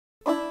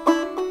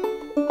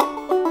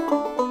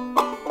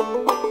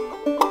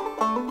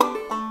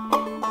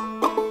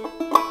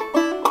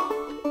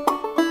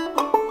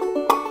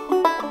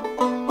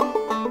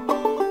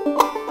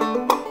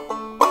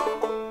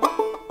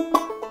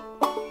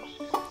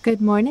Good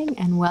morning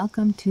and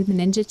welcome to the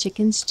Ninja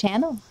Chickens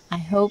channel. I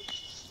hope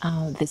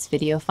this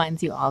video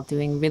finds you all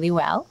doing really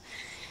well.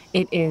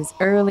 It is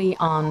early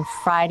on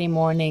Friday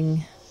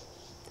morning,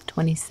 the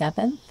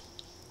 27th.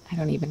 I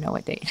don't even know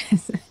what date it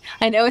is.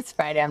 I know it's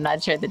Friday, I'm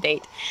not sure the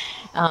date.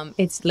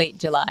 It's late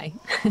July.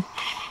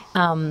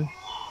 I'm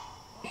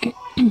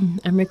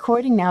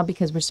recording now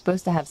because we're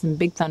supposed to have some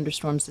big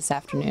thunderstorms this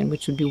afternoon,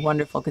 which would be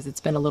wonderful because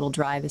it's been a little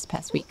dry this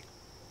past week.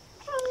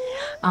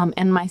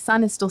 And my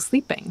son is still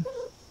sleeping.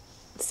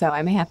 So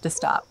I may have to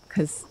stop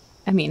because,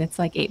 I mean, it's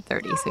like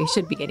 8:30, so he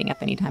should be getting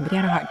up anytime, but he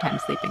had a hard time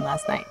sleeping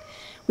last night.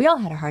 We all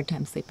had a hard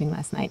time sleeping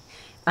last night.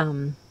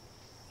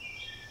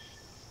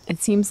 It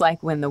seems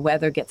like when the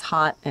weather gets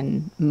hot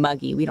and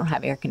muggy, we don't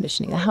have air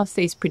conditioning. The house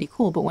stays pretty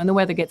cool, but when the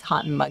weather gets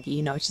hot and muggy,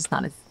 you know, it's just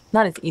not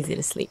as easy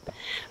to sleep.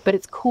 But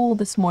it's cool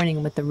this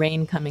morning with the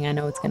rain coming. I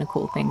know it's going to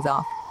cool things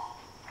off.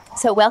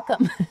 So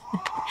welcome.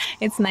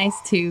 It's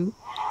nice to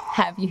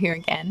have you here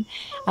again.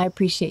 I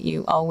appreciate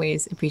you,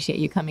 always appreciate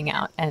you coming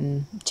out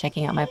and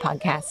checking out my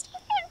podcast,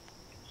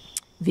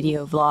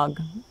 video,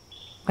 vlog,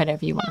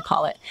 whatever you want to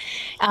call it.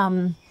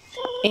 My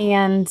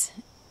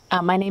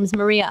name's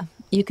Maria.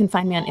 You can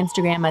find me on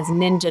Instagram as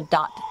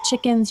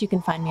ninja.chickens. You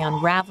can find me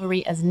on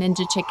Ravelry as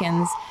Ninja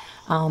Chickens.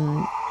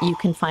 You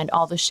can find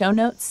all the show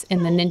notes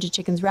in the Ninja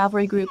Chickens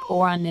Ravelry group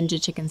or on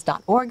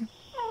ninjachickens.org.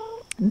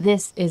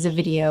 This is a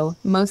video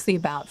mostly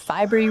about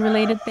fibery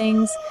related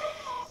things.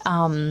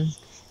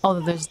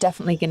 Although there's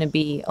definitely going to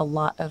be a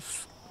lot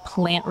of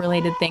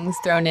plant-related things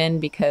thrown in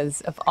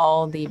because of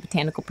all the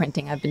botanical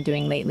printing I've been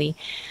doing lately.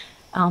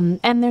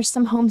 And there's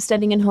some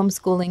homesteading and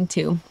homeschooling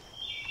too.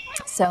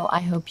 So I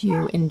hope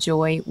you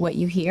enjoy what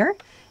you hear.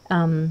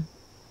 I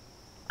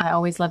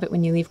always love it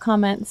when you leave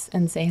comments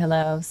and say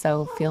hello,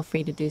 so feel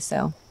free to do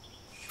so.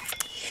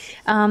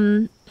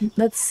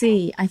 Let's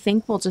see. I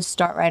think we'll just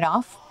start right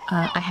off.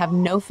 I have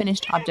no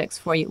finished objects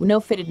for you. No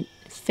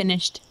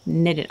finished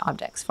knitted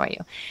objects for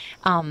you.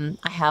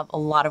 I have a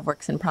lot of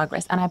works in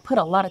progress and I put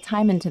a lot of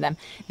time into them.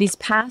 These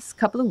past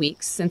couple of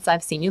weeks since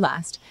I've seen you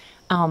last,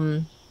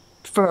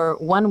 for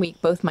 1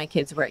 week both my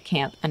kids were at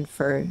camp, and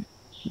for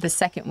the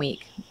second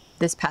week,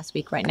 this past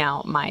week right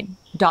now, my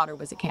daughter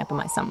was at camp and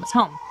my son was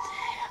home.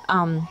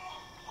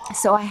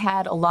 So I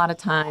had a lot of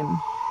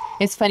time.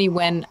 It's funny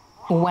when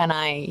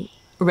I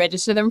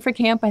register them for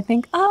camp, I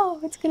think, oh,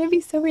 it's going to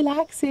be so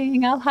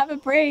relaxing. I'll have a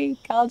break.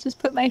 I'll just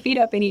put my feet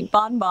up and eat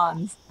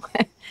bonbons.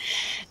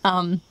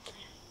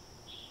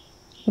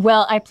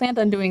 Well, I planned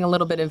on doing a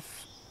little bit of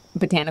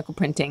botanical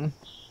printing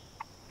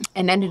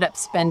and ended up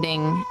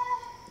spending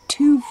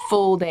 2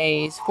 full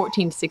days,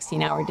 14 to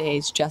 16 hour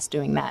days just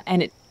doing that.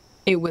 And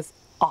it was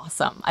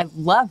awesome. I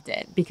loved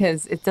it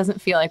because it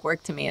doesn't feel like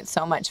work to me. It's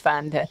so much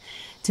fun to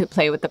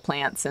play with the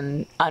plants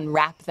and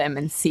unwrap them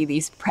and see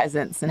these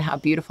presents and how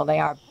beautiful they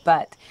are.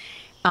 But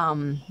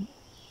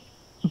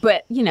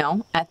you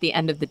know, at the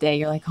end of the day,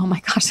 you're like, oh my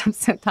gosh, I'm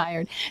so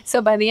tired.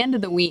 So by the end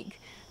of the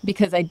week,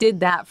 because I did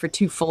that for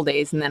 2 full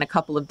days and then a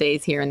couple of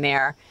days here and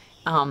there,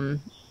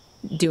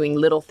 doing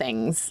little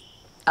things,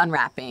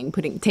 unwrapping,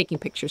 taking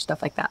pictures,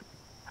 stuff like that.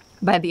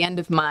 By the end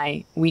of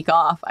my week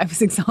off, I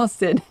was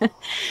exhausted.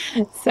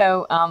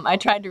 So I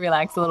tried to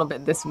relax a little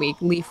bit this week.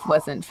 Leaf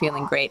wasn't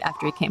feeling great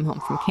after he came home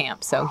from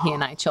camp, so he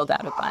and I chilled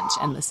out a bunch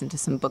and listened to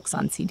some books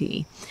on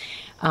CD.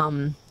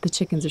 The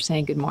chickens are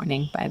saying good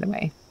morning, by the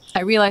way.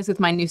 I realize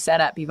with my new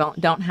setup, you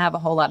don't have a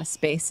whole lot of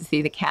space to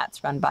see the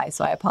cats run by,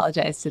 so I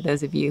apologize to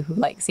those of you who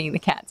like seeing the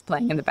cats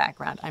playing in the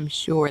background. I'm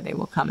sure they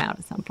will come out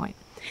at some point.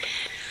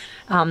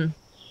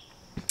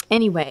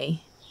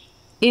 Anyway,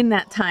 in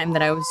that time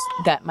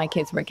that my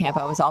kids were at camp,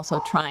 I was also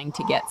trying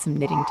to get some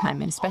knitting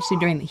time in, especially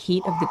during the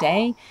heat of the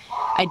day.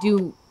 I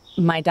do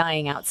my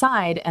dyeing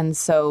outside, and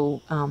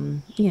so,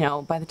 you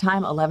know, by the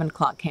time 11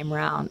 o'clock came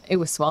around, it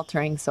was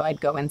sweltering, so I'd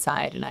go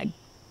inside and I'd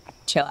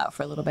chill out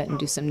for a little bit and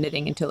do some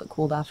knitting until it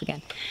cooled off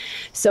again.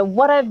 So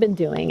what I've been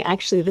doing,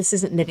 actually this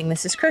isn't knitting,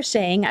 this is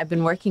crocheting. I've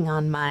been working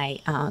on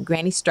my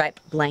Granny Stripe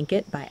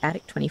blanket by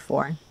Attic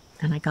 24,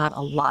 and I got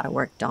a lot of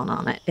work done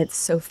on it. It's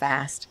so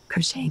fast.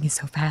 Crocheting is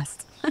so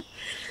fast.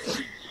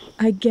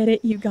 I get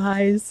it, you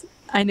guys.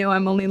 I know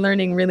I'm only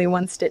learning really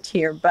 1 stitch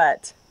here,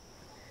 but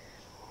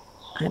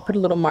I put a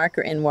little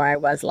marker in where I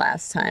was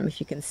last time, if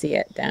you can see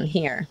it down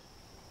here.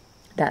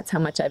 That's how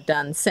much I've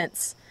done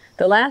since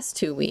the last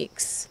 2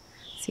 weeks.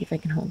 Let's see if I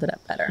can hold it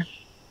up better.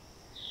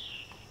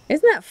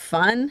 Isn't that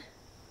fun?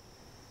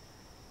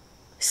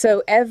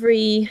 So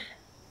every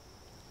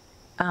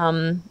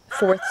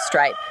 4th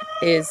stripe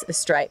is a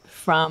stripe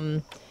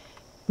from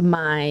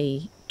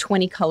my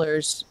 20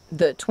 colors,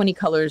 the 20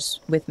 colors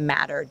with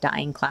matter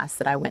dyeing class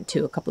that I went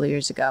to a couple of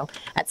years ago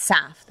at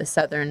SAF, the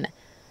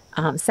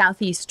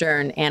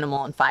Southeastern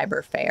Animal and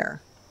Fiber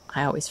Fair.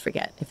 I always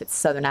forget if it's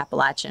Southern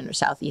Appalachian or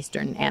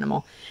Southeastern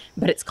Animal,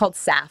 but it's called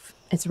SAF.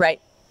 It's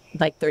right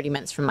like 30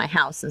 minutes from my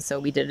house, and so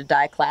we did a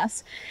dye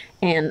class,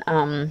 and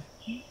I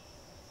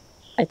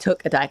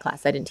took a dye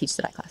class. I didn't teach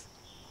the dye class.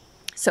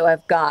 So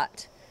I've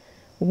got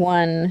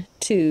 1,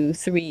 2,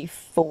 3,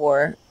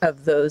 4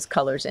 of those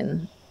colors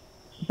in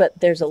but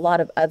there's a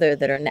lot of others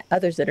that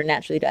are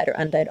naturally dyed or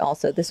undyed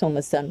also. This one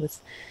was done with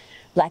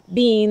black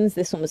beans.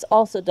 This one was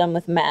also done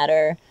with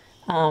madder.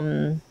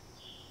 There's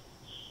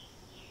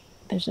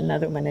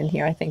another one in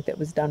here, I think, that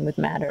was done with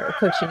madder or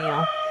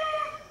cochineal.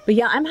 But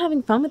yeah, I'm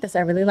having fun with this. I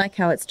really like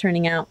how it's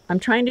turning out. I'm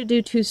trying to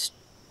do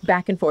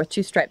back and forth,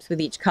 2 stripes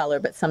with each color,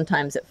 but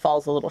sometimes it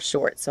falls a little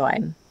short, so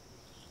I'm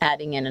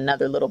adding in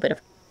another little bit of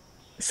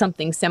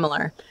something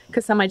similar,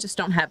 because some I just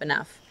don't have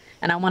enough.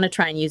 And I want to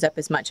try and use up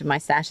as much of my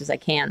stash as I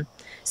can.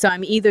 So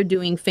I'm either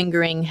doing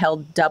fingering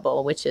held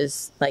double, which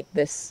is like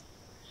this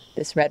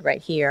red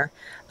right here,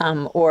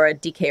 or a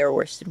DK or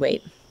worsted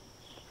weight.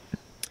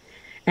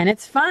 And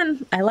it's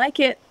fun. I like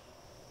it.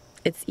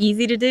 It's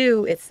easy to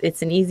do.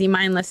 It's an easy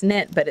mindless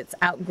knit, but it's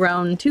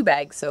outgrown 2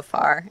 bags so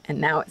far, and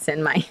now it's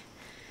in my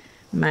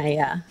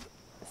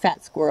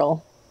Fat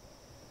Squirrel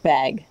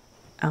bag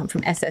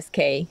from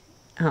SSK,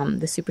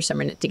 the Super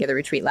Summer Knit Together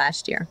Retreat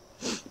last year.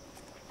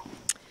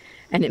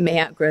 And it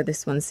may outgrow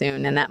this one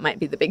soon, and that might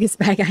be the biggest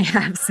bag I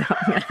have, so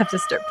I'm going to have to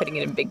start putting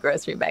it in big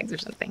grocery bags or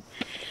something.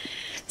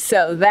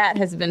 So that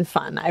has been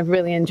fun. I've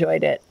really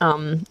enjoyed it.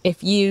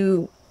 If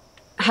you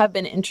have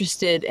been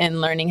interested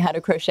in learning how to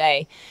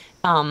crochet,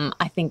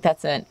 I think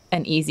that's an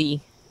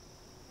easy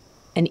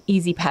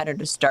pattern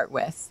to start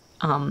with.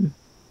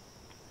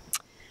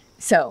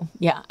 So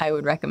yeah, I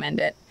would recommend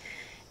it.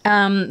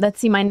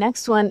 Let's see, my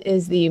next one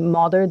is the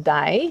Modder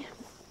Dye,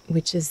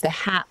 which is the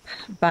Hap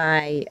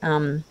by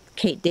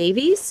Kate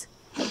Davies.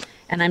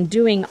 And I'm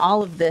doing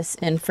all of this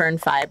in fern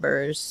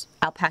fibers,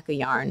 alpaca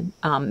yarn,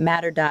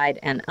 madder dyed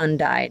and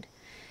undyed.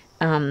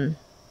 I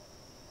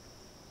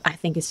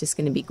think it's just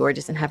going to be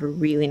gorgeous and have a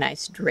really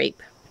nice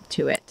drape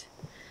to it.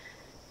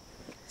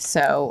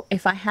 So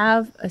if I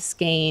have a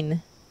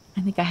skein,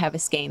 I think I have a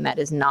skein that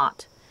is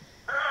not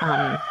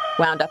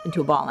wound up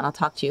into a ball, and I'll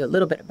talk to you a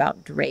little bit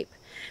about drape.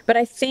 But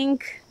I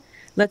think,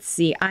 let's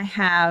see, I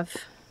have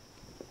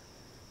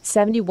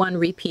 71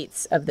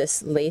 repeats of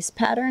this lace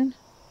pattern,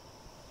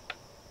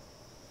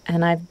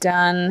 and I've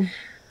done,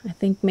 I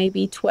think,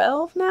 maybe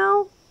 12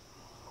 now.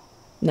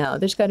 No,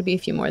 there's got to be a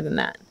few more than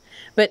that.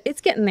 But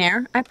it's getting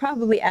there. I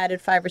probably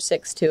added 5 or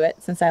 6 to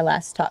it since I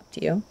last talked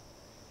to you.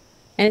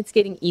 And it's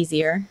getting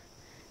easier.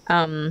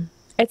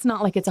 It's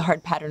not like it's a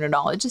hard pattern at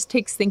all. It just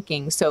takes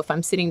thinking. So if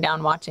I'm sitting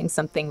down watching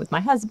something with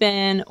my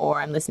husband, or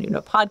I'm listening to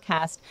a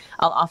podcast,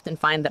 I'll often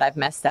find that I've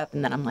messed up,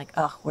 and then I'm like,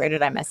 oh, where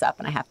did I mess up?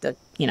 And I have to,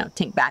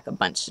 think back a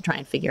bunch to try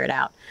and figure it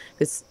out,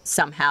 because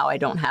somehow I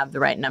don't have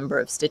the right number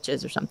of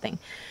stitches or something.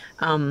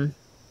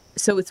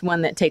 So it's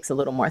one that takes a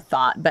little more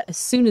thought. But as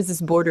soon as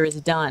this border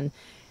is done,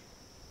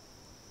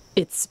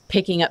 it's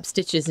picking up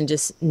stitches and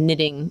just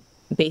knitting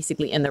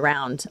basically in the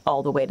round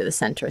all the way to the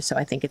center. So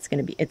I think it's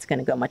going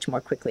to go much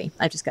more quickly.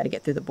 I've just got to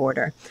get through the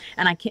border,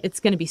 and it's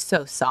going to be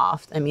so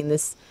soft. I mean,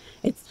 it's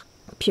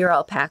pure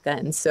alpaca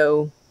and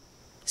so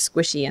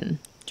squishy and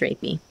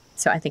drapey.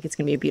 So I think it's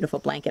going to be a beautiful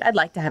blanket. I'd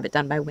like to have it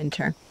done by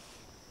winter.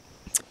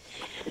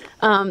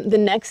 The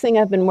next thing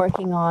I've been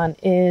working on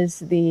is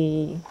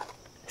the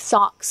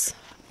socks,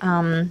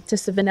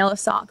 just a vanilla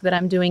sock that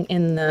I'm doing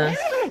in the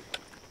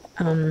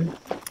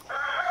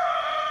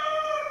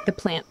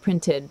plant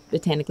printed,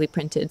 botanically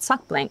printed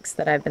sock blanks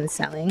that I've been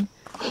selling.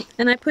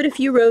 And I put a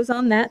few rows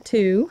on that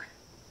too.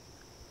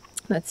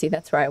 Let's see,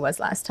 that's where I was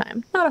last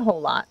time. Not a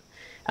whole lot.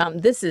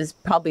 This is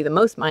probably the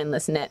most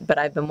mindless knit, but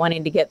I've been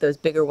wanting to get those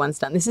bigger ones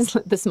done. This is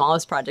the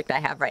smallest project I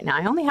have right now.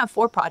 I only have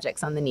 4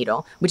 projects on the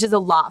needle, which is a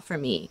lot for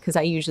me because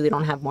I usually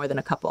don't have more than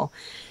a couple.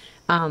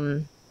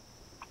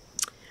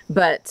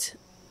 But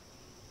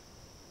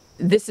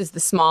this is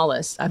the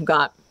smallest. I've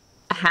got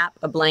a hat,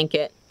 a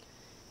blanket,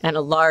 and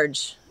a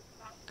large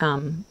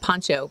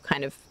poncho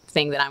kind of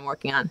thing that I'm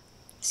working on.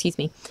 Excuse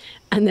me.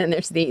 And then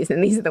there's these,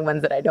 and these are the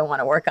ones that I don't want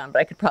to work on, but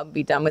I could probably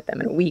be done with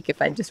them in a week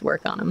if I just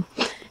work on them.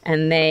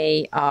 And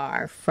they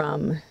are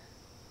from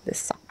this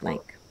sock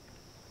blank,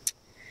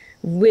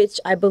 which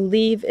I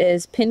believe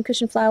is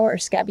pincushion flower or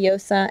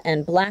scabiosa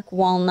and black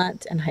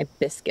walnut and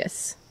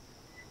hibiscus.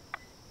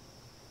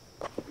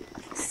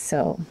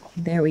 So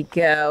there we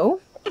go.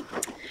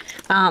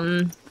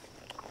 And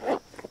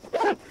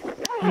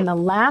the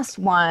last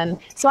one,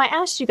 so I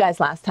asked you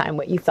guys last time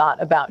what you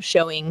thought about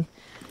showing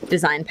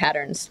design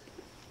patterns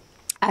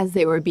as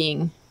they were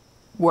being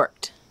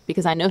worked,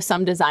 because I know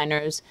some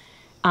designers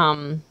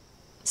hold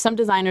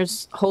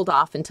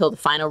off until the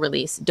final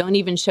release, don't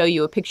even show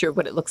you a picture of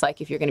what it looks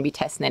like if you're going to be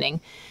test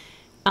knitting,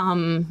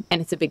 and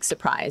it's a big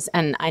surprise.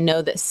 And I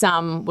know that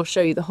some will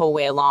show you the whole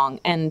way along,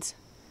 and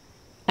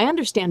I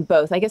understand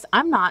both. I guess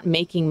I'm not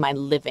making my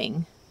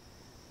living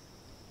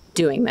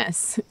doing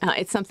this.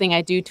 It's something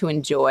I do to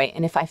enjoy,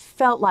 and if I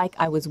felt like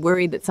I was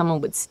worried that someone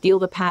would steal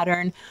the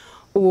pattern,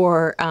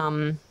 or I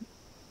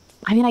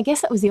mean, I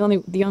guess that was the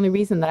only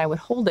reason that I would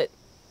hold it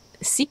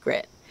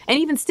secret. And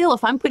even still,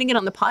 if I'm putting it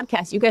on the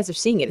podcast, you guys are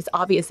seeing it. It's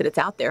obvious that it's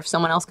out there. If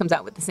someone else comes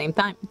out with the same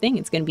thing,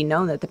 it's going to be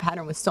known that the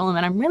pattern was stolen,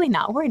 and I'm really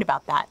not worried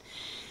about that.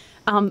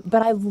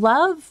 But I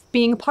love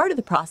being a part of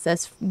the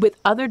process with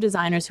other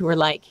designers who are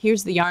like,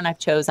 here's the yarn I've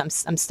chose.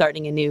 I'm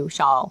starting a new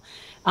shawl.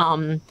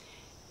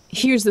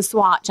 here's the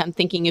swatch I'm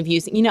thinking of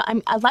using. You know,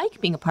 I like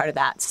being a part of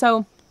that.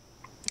 So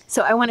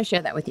I want to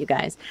share that with you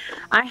guys.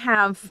 I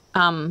have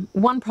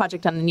one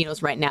project on the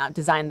needles right now,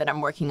 design that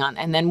I'm working on,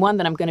 and then one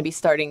that I'm going to be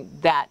starting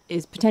that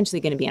is potentially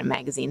going to be in a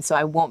magazine, so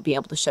I won't be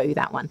able to show you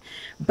that one.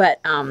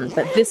 But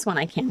this one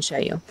I can show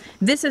you.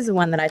 This is the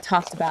one that I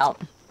talked about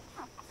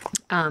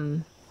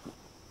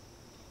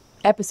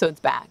episodes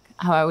back,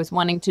 how I was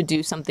wanting to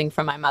do something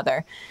for my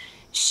mother.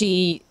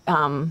 She,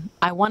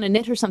 I want to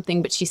knit her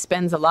something, but she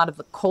spends a lot of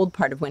the cold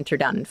part of winter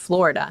down in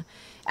Florida.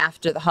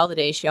 After the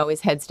holidays, she always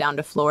heads down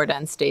to Florida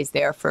and stays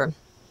there for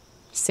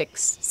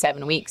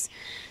 6-7 weeks.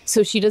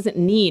 So she doesn't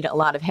need a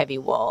lot of heavy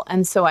wool.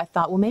 And so I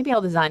thought, well, maybe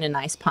I'll design a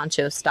nice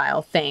poncho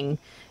style thing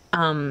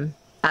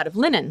out of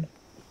linen.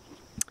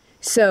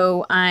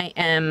 So I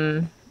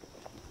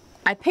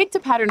picked a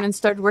pattern and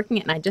started working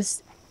it, and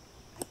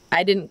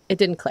it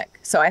didn't click.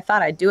 So I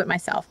thought I'd do it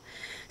myself.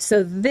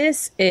 So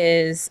this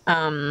is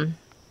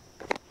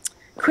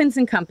Quince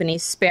 &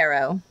 Company's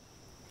Sparrow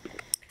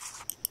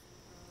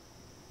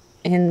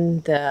in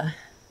the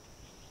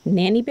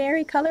Nanny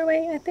Berry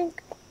colorway, I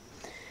think.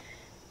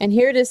 And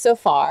here it is so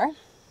far.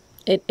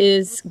 It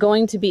is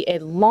going to be a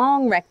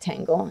long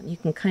rectangle. You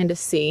can kind of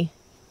see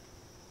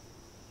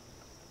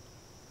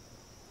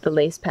the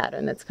lace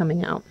pattern that's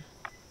coming out.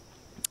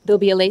 There'll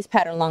be a lace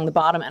pattern along the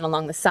bottom and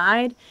along the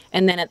side,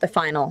 and then at the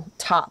final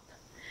top.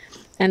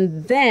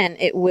 And then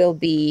it will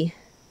be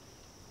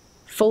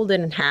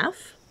folded in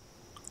half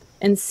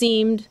and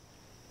seamed,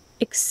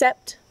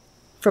 except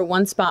for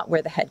one spot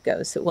where the head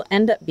goes. So it will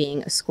end up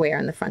being a square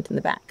in the front and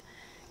the back,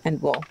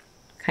 and we'll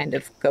kind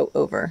of go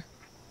over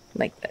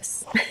like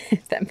this,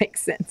 if that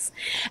makes sense.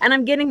 And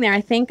I'm getting there.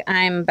 I think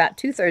I'm about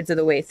 2/3 of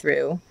the way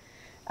through.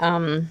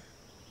 I'm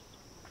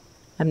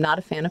not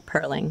a fan of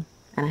purling,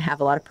 and I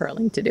have a lot of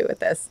purling to do with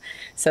this.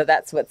 So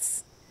that's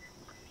what's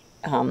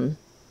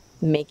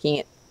making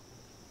it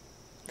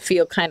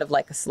feel kind of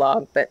like a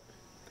slog, but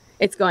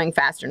it's going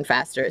faster and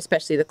faster,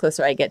 especially the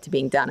closer I get to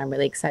being done. I'm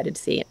really excited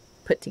to see it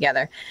put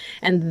together.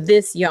 And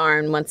this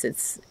yarn, once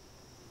it's,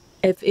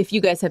 if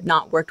you guys have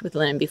not worked with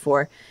linen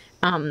before,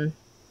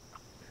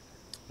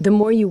 the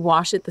more you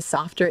wash it, the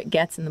softer it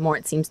gets and the more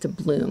it seems to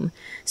bloom.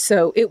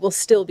 So it will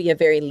still be a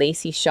very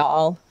lacy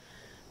shawl,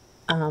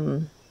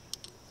 or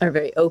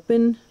very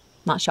open,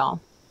 not shawl,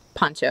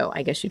 poncho,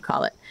 I guess you'd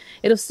call it.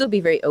 It'll still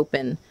be very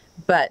open,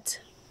 but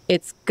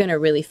it's gonna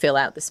really fill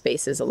out the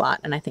spaces a lot,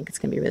 and I think it's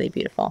gonna be really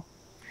beautiful.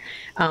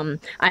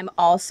 I'm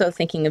also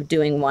thinking of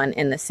doing one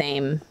in the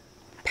same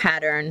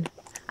pattern.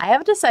 I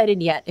haven't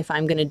decided yet if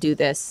I'm gonna do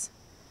this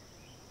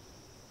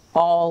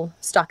all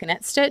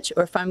stockinette stitch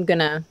or if I'm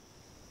gonna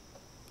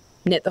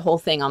knit the whole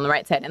thing on the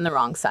right side and the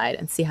wrong side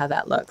and see how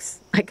that looks.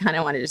 I kind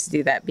of want to just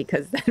do that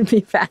because that'd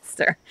be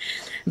faster.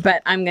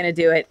 But I'm gonna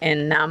do it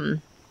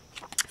in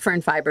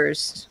Fern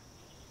Fibers.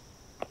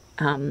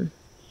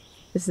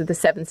 This is the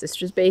Seven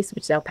Sisters base,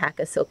 which is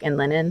alpaca, silk, and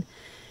linen.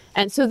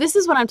 And so this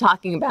is what I'm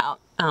talking about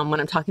when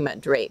I'm talking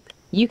about drape.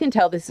 You can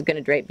tell this is going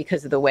to drape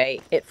because of the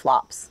way it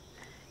flops.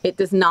 It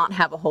does not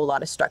have a whole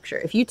lot of structure.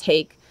 If you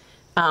take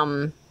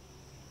a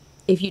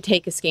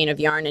skein of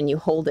yarn and you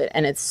hold it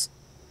and it's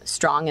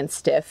strong and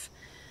stiff,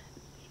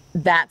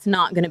 that's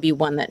not going to be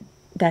one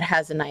that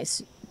has a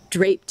nice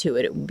drape to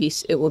it.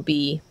 It will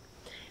be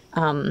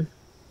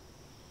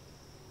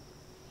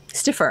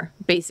stiffer,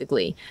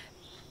 basicapey,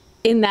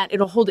 in that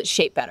it'll hold its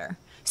shape better.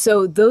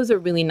 So those are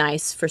really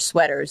nice for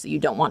sweaters that you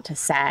don't want to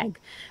sag.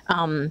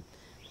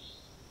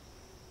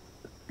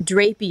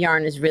 Drapey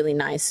yarn is really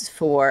nice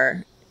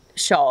for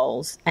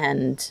shawls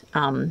and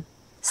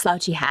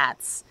slouchy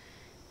hats.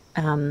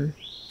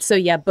 So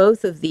yeah,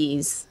 both of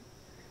these,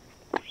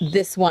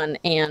 this one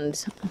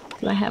and,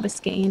 do I have a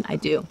skein? I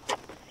do.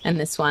 And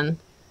this one.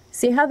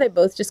 See how they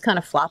both just kind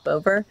of flop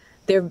over?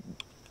 They're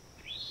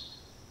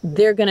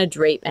gonna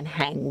drape and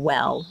hang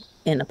well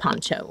in a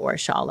poncho or a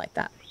shawl like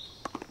that.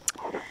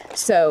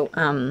 So,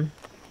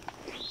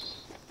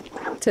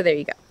 so there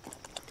you go.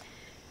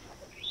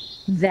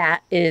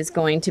 That is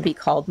going to be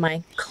called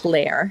my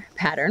Claire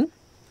pattern.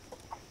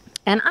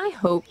 And I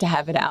hope to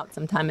have it out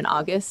sometime in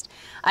August.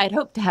 I'd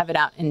hoped to have it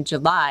out in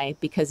July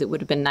because it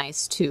would have been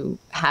nice to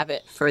have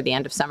it for the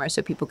end of summer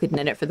so people could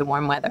knit it for the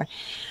warm weather.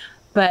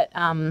 But,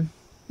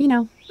 you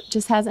know, it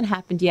just hasn't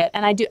happened yet.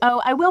 And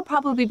I will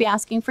probably be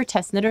asking for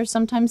test knitters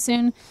sometime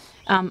soon.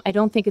 I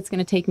don't think it's going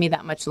to take me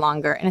that much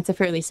longer. And it's a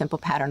fairly simple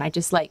pattern. I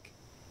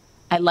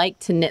like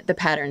to knit the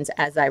patterns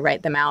as I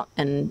write them out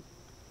and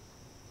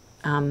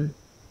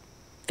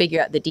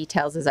figure out the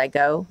details as I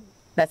go.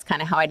 That's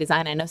kind of how I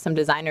design. I know some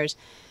designers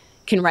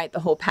can write the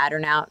whole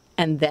pattern out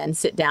and then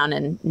sit down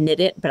and knit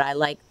it, but I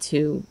like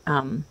to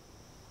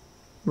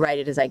write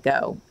it as I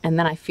go. And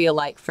then I feel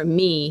like for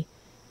me,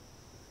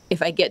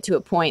 if I get to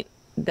a point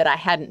that I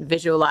hadn't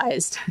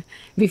visualized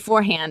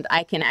beforehand,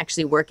 I can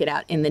actually work it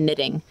out in the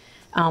knitting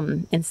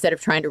instead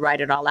of trying to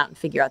write it all out and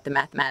figure out the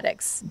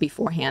mathematics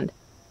beforehand.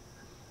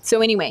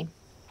 So anyway,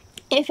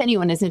 if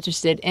anyone is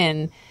interested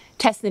in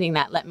test knitting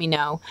that, let me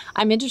know.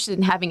 I'm interested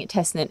in having it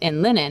test knit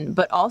in linen,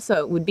 but also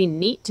it would be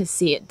neat to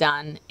see it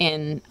done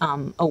in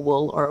a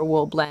wool or a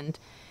wool blend.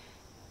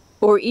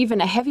 or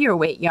even a heavier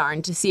weight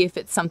yarn to see if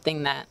it's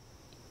something that,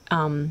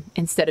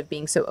 instead of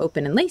being so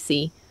open and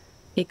lacy,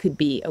 it could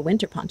be a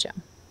winter poncho.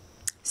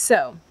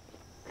 So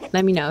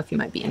let me know if you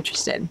might be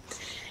interested,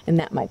 and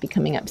that might be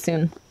coming up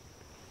soon.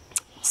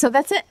 So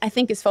that's it, I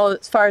think, as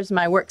far as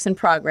my works in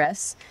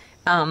progress.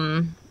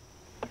 I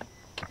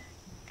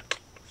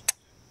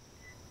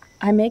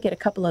may get a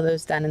couple of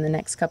those done in the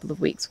next couple of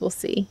weeks. We'll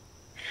see.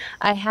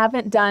 I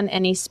haven't done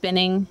any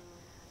spinning.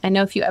 I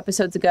know a few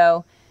episodes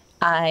ago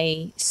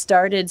I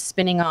started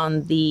spinning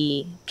on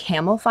the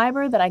camel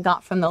fiber that I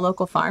got from the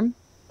local farm.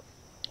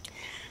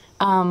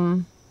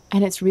 And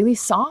it's really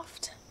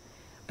soft,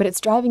 but it's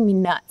driving me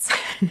nuts.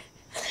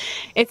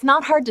 It's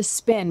not hard to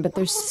spin, but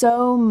there's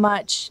so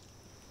much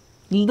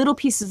little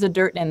pieces of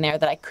dirt in there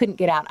that I couldn't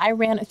get out. I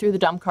ran it through the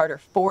dump carter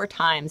 4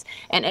 times,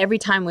 and every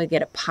time we'd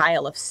get a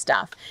pile of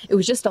stuff. It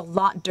was just a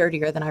lot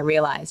dirtier than I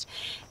realized.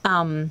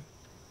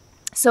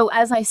 So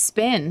as I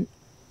spin,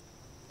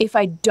 if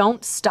I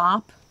don't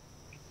stop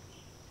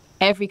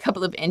every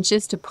couple of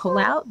inches to pull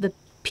out the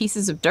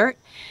pieces of dirt,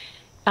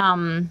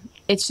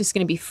 it's just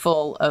going to be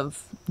full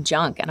of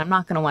junk, and I'm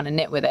not going to want to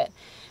knit with it.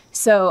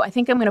 So I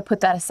think I'm going to put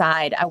that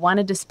aside. I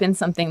wanted to spin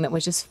something that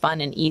was just fun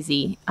and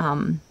easy.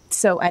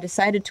 So I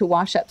decided to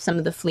wash up some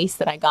of the fleece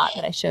that I got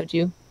that I showed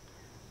you.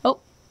 Oh,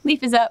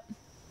 Leaf is up.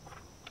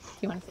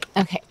 You want to see?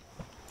 Okay,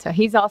 so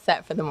he's all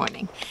set for the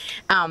morning.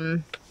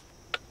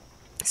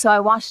 So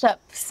I washed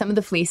up some of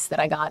the fleece that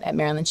I got at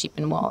Maryland Sheep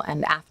and Wool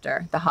and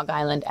after the Hog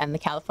Island and the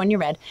California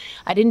Red.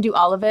 I didn't do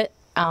all of it,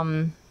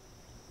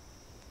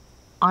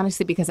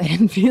 honestly, because I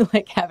didn't feel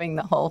like having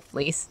the whole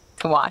fleece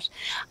to wash.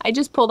 I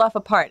just pulled off a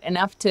part,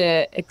 enough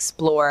to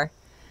explore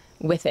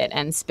with it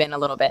and spin a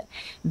little bit.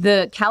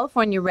 The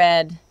California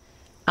Red,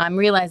 I'm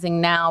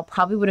realizing now,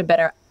 probably would have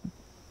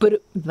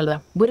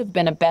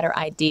been a better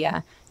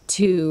idea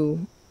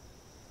to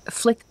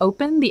flick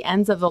open the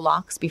ends of the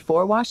locks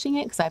before washing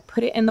it, because I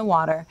put it in the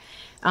water,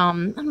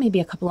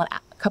 maybe a couple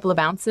of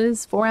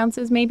ounces, 4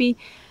 ounces maybe,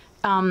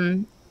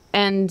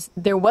 and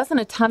there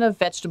wasn't a ton of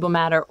vegetable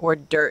matter or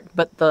dirt,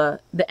 but the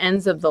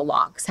ends of the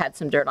locks had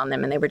some dirt on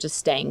them, and they were just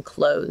staying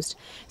closed.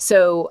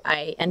 So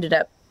I ended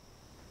up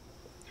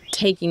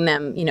taking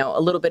them, you know,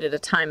 a little bit at a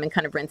time and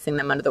kind of rinsing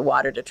them under the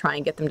water to try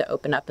and get them to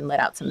open up and let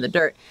out some of the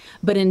dirt.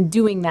 But in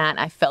doing that,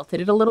 I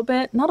felted it a little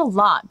bit, not a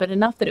lot, but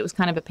enough that it was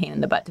kind of a pain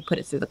in the butt to put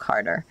it through the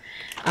carder.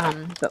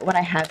 But what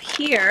I have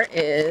here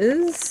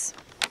is,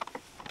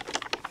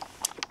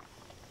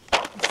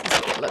 this is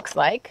what it looks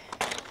like.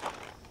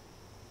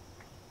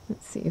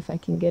 Let's see if I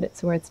can get it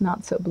so where it's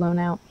not so blown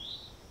out.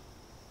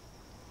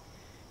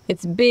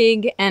 It's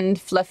big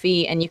and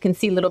fluffy, and you can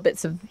see little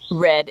bits of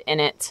red in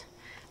it.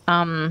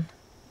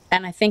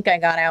 And I think I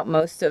got out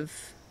most of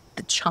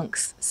the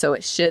chunks, so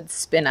it should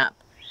spin up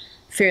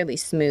fairly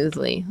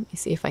smoothly. Let me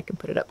see if I can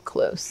put it up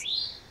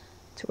close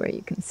to where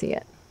you can see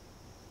it.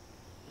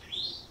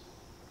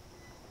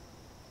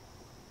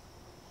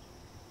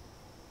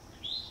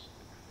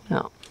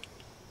 Oh.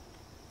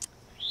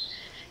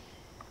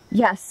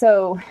 Yeah,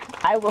 so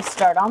I will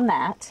start on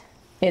that.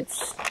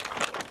 It's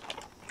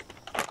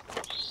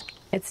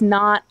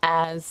not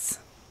as...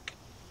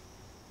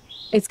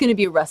 It's going to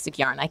be a rustic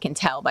yarn, I can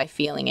tell by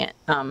feeling it.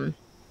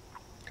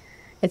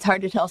 It's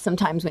hard to tell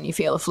sometimes when you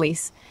feel a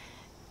fleece.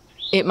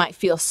 It might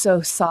feel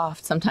so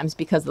soft sometimes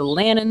because of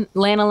the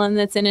lanolin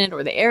that's in it,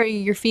 or the area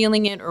you're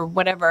feeling it, or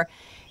whatever.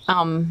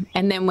 And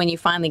then when you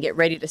finally get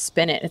ready to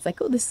spin it, it's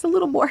like, oh, this is a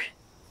little more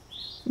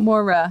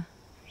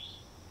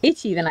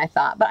itchy than I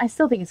thought. But I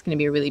still think it's going to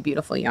be a really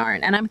beautiful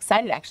yarn. And I'm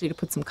excited actually to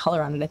put some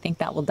color on it. I think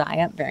that will dye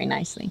up very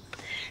nicely.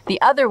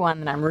 The other one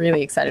that I'm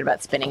really excited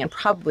about spinning, and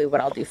probably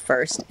what I'll do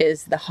first,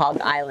 is the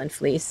Hog Island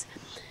fleece.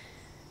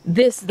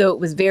 This, though it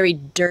was very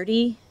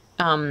dirty,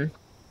 when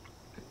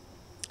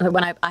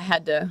I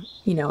had to,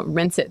 you know,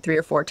 rinse it 3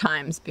 or 4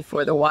 times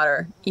before the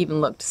water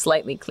even looked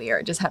slightly clear.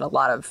 It just had a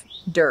lot of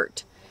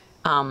dirt,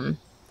 but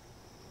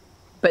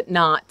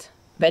not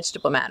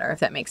vegetable matter, if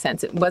that makes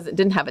sense. It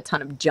didn't have a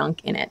ton of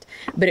junk in it,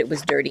 but it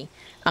was dirty.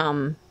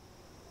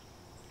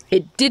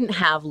 It didn't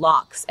have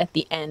locks at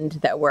the end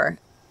that were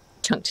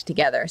chunked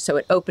together, so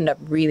it opened up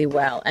really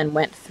well and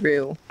went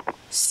through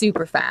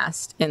super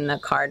fast in the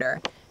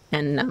carder.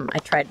 And I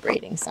tried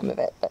braiding some of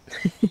it, but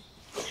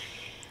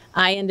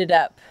I ended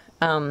up,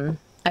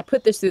 I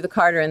put this through the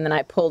carder and then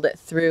I pulled it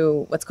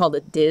through what's called a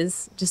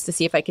diz, just to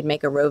see if I could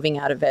make a roving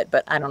out of it,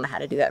 but I don't know how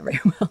to do that very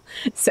well.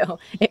 So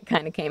it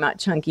kind of came out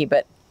chunky,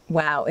 but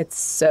wow, it's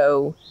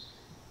so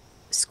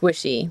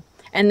squishy.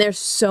 And there's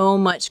so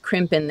much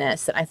crimp in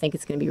this that I think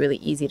it's going to be really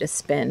easy to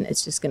spin.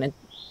 It's just going to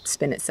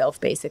spin itself,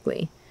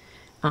 basically,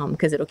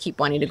 because it'll keep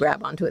wanting to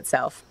grab onto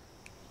itself.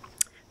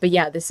 But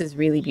yeah, this is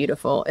really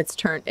beautiful.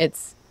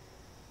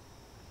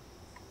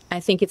 I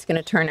think it's going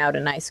to turn out a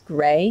nice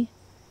gray,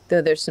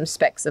 though there's some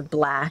specks of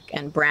black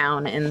and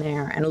brown in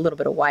there and a little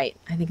bit of white.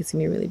 I think it's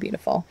going to be really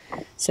beautiful.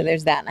 So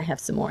there's that, and I have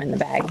some more in the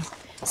bag.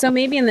 So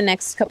maybe in the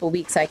next couple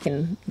weeks I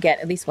can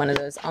get at least one of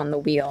those on the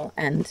wheel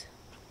and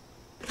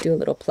do a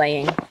little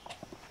playing.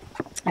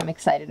 I'm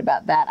excited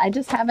about that. I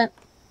just haven't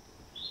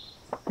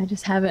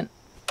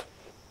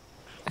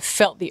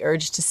felt the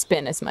urge to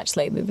spin as much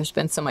lately. There's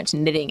been so much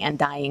knitting and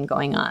dyeing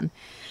going on.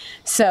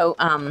 So,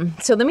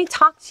 so let me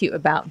talk to you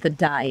about the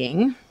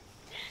dyeing.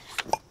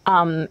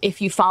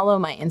 If you follow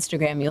my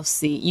Instagram,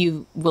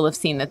 you will have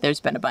seen that there's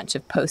been a bunch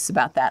of posts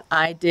about that.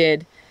 I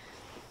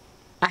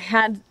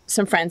had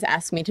some friends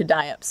ask me to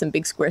dye up some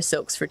big square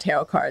silks for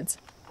tarot cards.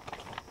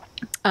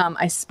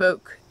 I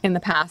spoke in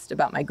the past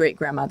about my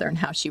great-grandmother and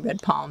how she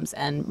read palms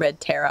and read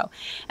tarot.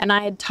 And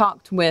I had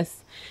talked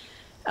with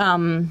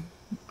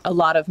a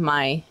lot of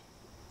my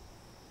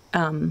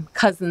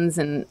cousins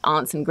and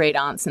aunts and great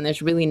aunts, and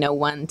there's really no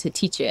one to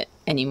teach it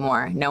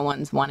anymore. No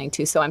one's wanting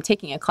to. So I'm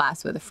taking a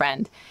class with a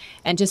friend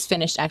and just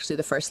finished actually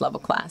the first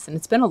level class, and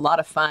it's been a lot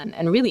of fun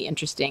and really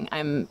interesting.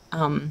 I'm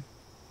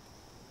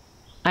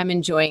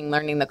enjoying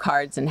learning the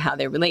cards and how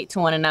they relate to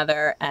one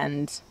another,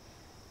 and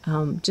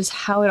just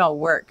how it all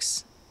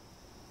works.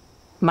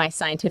 My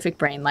scientific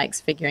brain likes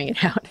figuring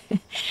it out.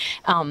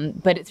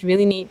 But it's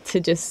really neat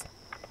to just,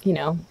 you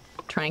know,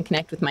 try and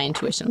connect with my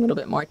intuition a little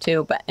bit more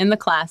too. But in the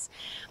class,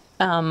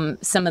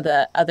 some of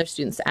the other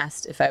students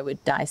asked if I would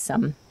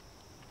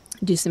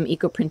do some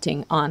eco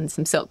printing on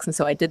some silks, and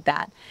so I did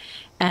that,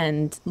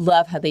 and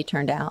love how they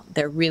turned out.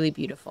 They're really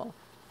beautiful.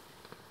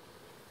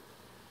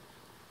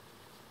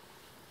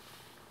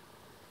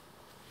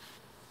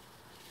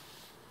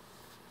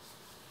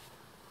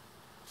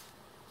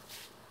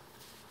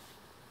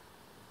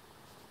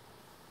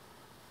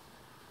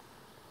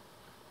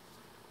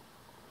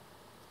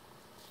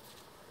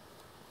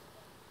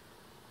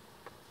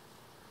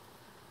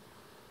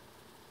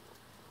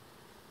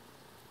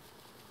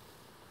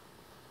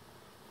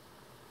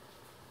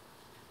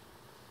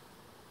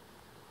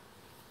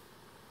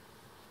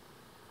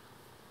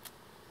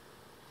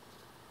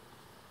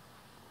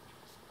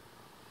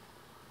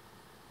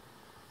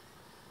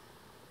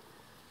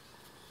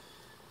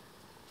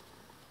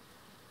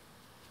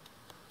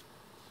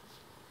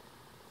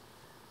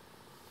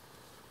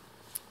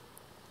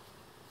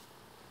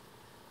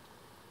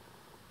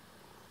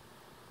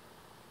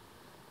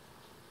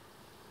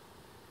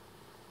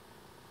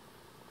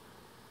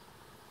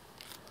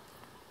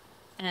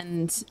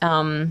 And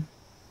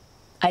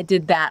I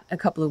did that a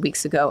couple of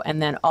weeks ago, and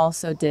then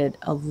also did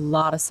a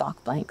lot of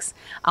sock blanks.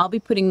 I'll be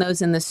putting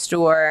those in the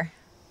store.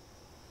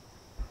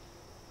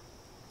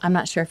 I'm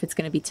not sure if it's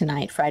going to be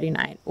tonight, Friday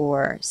night,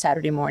 or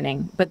Saturday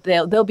morning, but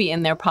they'll be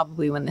in there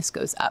probably when this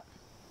goes up.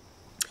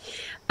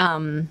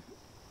 And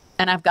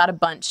I've got a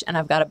bunch, and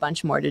I've got a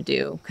bunch more to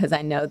do, because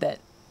I know that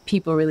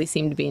people really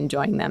seem to be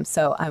enjoying them.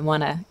 So I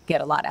want to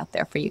get a lot out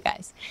there for you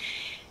guys.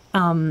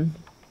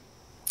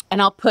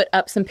 And I'll put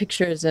up some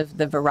pictures of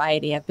the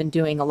variety. I've been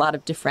doing a lot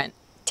of different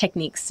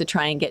techniques to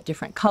try and get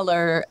different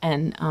color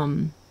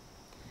and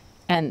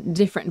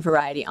different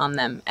variety on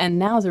them. And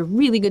now is a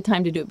really good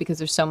time to do it because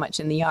there's so much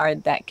in the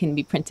yard that can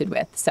be printed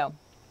with. So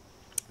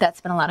that's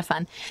been a lot of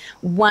fun.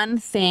 One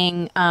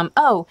thing,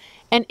 oh,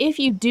 and if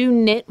you do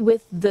knit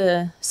with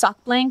the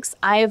sock blanks,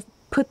 I have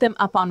put them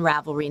up on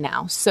Ravelry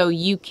now. So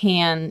you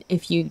can,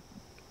 if you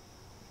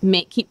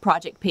keep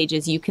project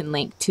pages, you can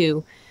link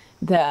to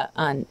the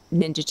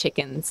Ninja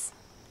Chickens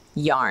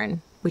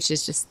yarn, which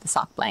is just the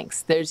sock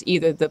blanks. There's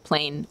either the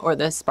plain or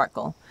the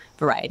sparkle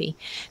variety.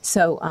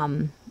 So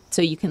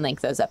so you can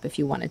link those up if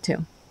you wanted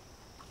to.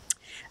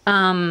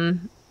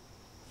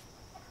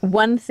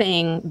 One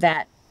thing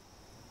that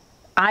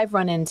I've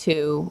run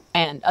into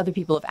and other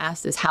people have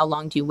asked is, how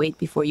long do you wait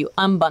before you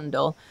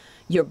unbundle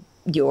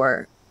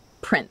your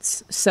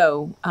prints?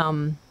 So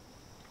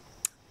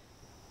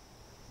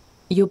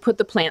you'll put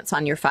the plants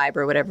on your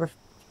fiber, whatever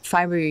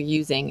fiber you're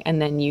using,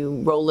 and then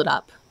you roll it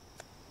up,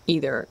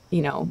 either,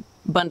 you know,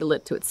 bundle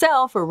it to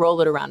itself or roll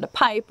it around a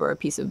pipe or a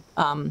piece of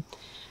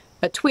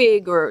a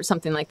twig or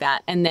something like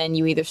that, and then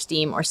you either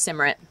steam or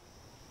simmer it.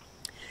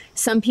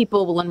 Some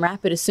people will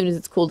unwrap it as soon as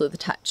it's cool to the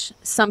touch.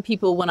 Some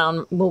people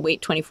will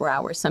wait 24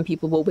 hours. Some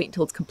people will wait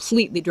until it's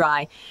completely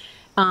dry.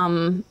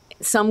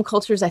 Some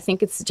cultures, I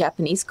think it's the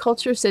Japanese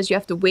culture, says you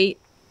have to wait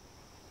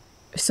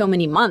so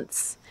many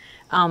months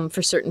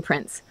for certain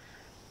prints.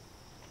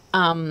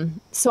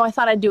 So I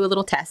thought I'd do a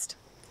little test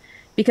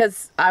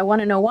because I want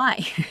to know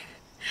why.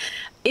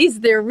 Is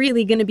there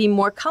really going to be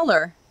more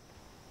color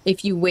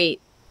if you wait,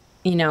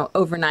 you know,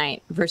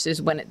 overnight versus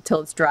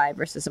till it's dry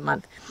versus a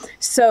month?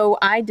 So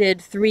I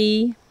did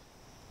 3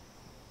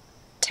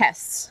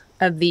 tests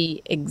of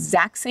the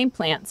exact same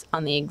plants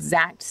on the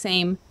exact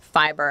same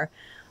fiber.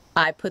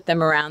 I put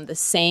them around the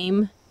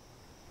same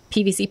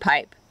PVC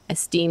pipe. I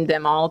steamed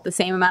them all at the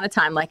same amount of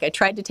time. Like, I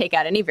tried to take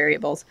out any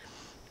variables.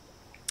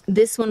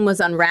 This one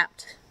was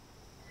unwrapped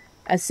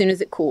as soon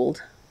as it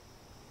cooled.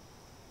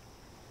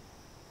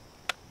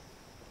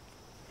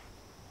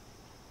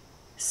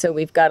 So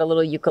we've got a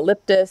little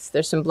eucalyptus,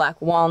 there's some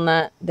black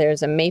walnut,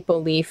 there's a maple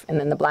leaf, and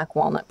then the black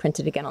walnut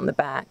printed again on the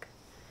back,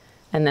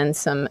 and then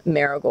some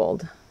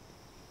marigold.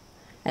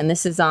 And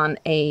this is on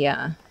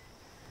a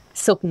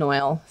silk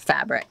noil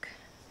fabric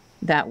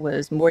that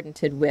was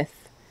mordanted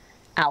with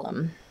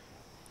alum.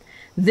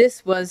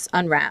 This was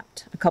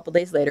unwrapped a couple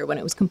days later when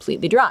it was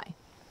completely dry.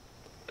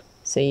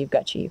 So you've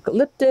got your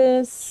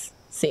eucalyptus,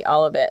 See,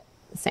 all of it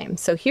the same.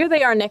 So here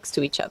they are next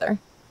to each other.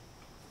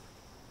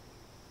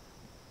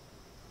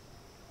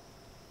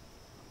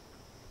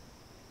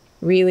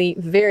 Really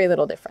very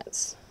little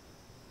difference.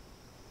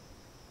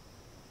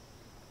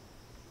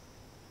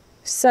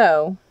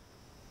 So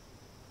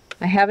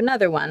I have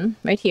another one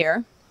right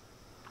here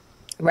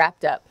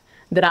wrapped up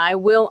that I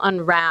will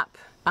unwrap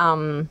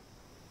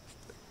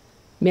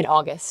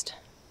mid-August,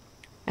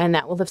 and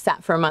that will have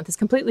sat for a month. It's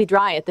completely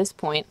dry at this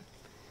point,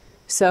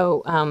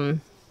 so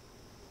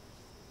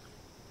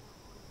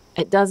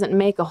it doesn't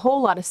make a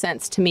whole lot of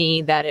sense to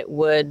me that it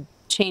would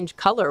change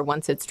color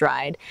once it's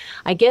dried.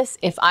 I guess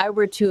if I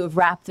were to have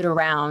wrapped it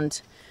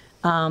around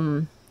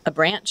a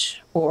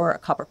branch or a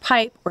copper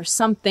pipe or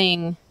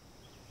something,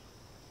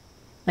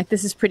 like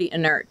this is pretty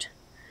inert,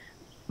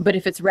 but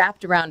if it's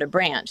wrapped around a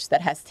branch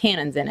that has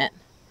tannins in it,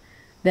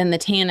 then the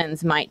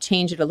tannins might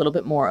change it a little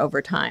bit more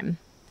over time.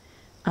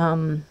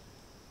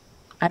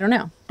 I don't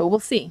know, but we'll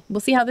see.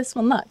 We'll see how this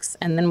one looks,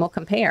 and then we'll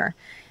compare,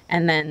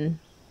 and then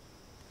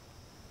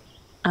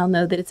I'll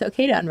know that it's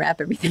okay to unwrap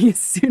everything as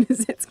soon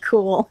as it's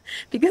cool,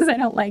 because I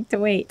don't like to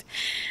wait.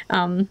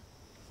 All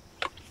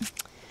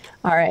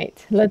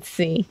right, let's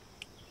see.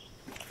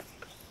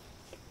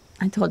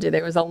 I told you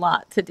there was a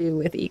lot to do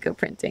with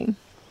eco-printing.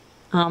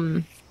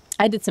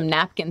 I did some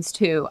napkins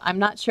too. I'm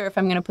not sure if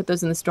I'm going to put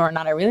those in the store or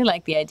not. I really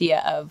like the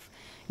idea of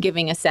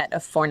giving a set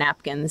of 4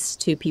 napkins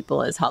to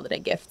people as holiday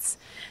gifts.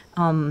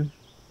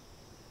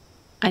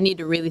 I need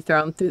to really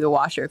throw them through the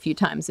washer a few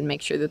times and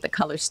make sure that the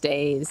color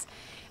stays.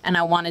 And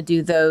I want to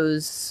do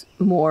those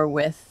more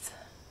with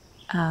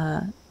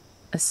a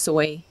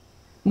soy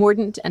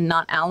mordant and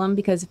not alum,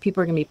 because if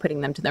people are going to be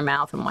putting them to their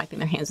mouth and wiping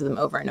their hands with them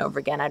over and over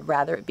again, I'd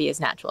rather it be as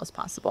natural as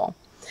possible.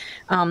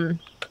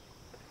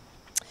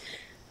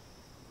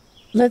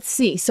 Let's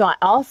see. So I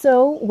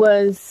also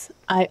was,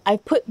 I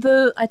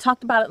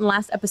talked about it in the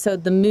last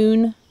episode, the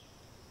moon,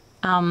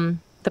 the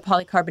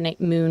polycarbonate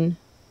moon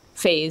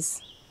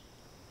phase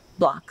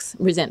blocks,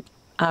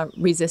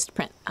 resist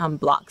print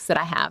blocks that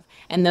I have.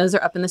 And those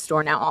are up in the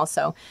store now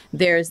also.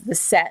 There's the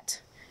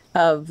set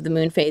of the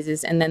moon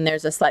phases, and then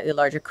there's a slightly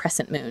larger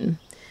crescent moon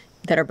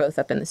that are both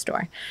up in the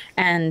store.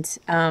 And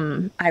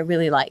I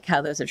really like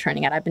how those are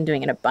turning out. I've been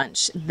doing it a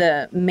bunch.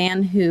 The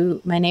man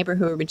my neighbor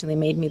who originally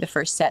made me the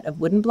first set of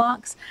wooden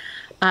blocks,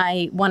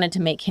 I wanted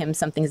to make him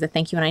something as a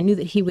thank you, and I knew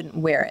that he wouldn't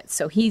wear it.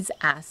 So he's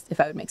asked if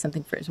I would make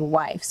something for his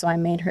wife. So I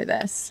made her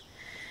this.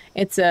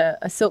 It's a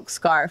silk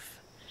scarf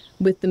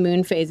with the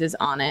moon phases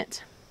on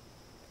it.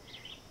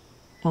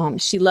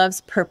 She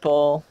loves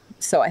purple,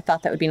 so I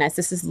thought that would be nice.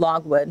 This is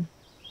logwood.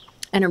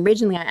 And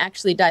originally I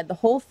actually dyed the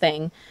whole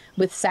thing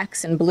with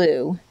Saxon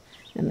blue.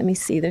 And let me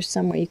see, there's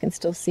somewhere you can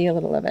still see a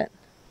little of it.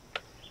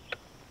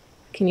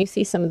 Can you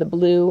see some of the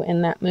blue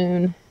in that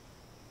moon?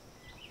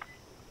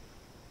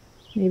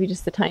 Maybe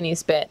just the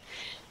tiniest bit.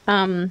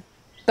 The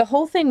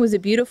whole thing was a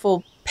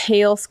beautiful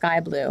pale sky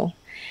blue.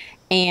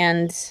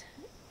 And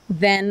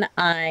then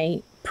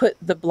I put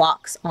the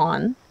blocks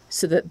on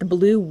so that the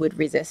blue would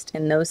resist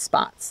in those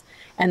spots.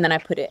 And then I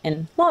put it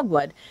in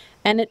logwood.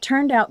 And it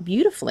turned out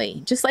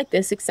beautifully, just like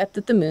this, except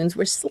that the moons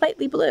were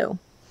slightly blue.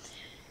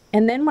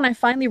 And then when I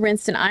finally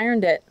rinsed and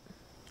ironed it,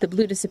 the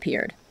blue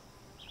disappeared.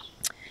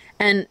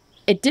 And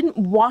it didn't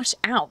wash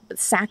out, but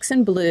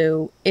Saxon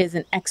blue is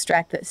an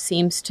extract that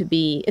seems to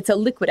be, it's a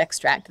liquid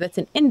extract that's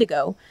an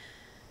indigo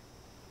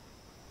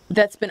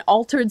that's been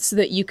altered so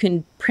that you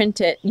can print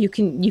it, you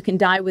can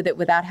dye with it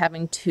without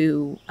having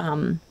to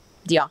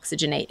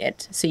deoxygenate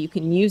it. So you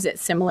can use it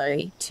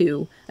similarly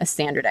to a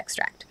standard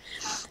extract.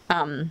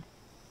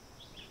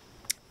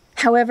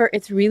 However,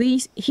 it's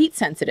really heat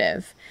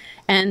sensitive,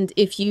 and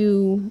if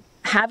you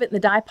have it in the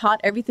dye pot,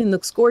 everything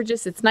looks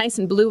gorgeous, it's nice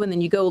and blue, and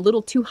then you go a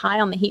little too high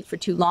on the heat for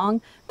too long,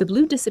 the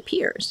blue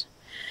disappears.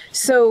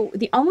 So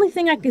the only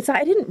thing I could say,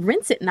 I didn't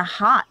rinse it in a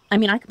hot, I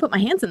mean, I could put my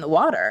hands in the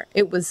water.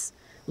 It was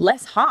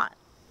less hot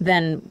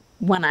than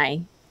when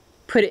I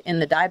put it in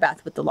the dye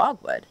bath with the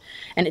logwood,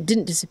 and it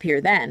didn't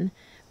disappear then.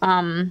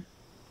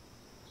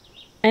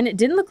 And it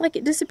didn't look like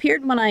it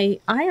disappeared when I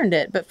ironed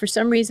it, but for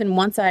some reason,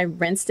 once I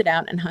rinsed it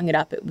out and hung it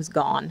up, it was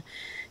gone.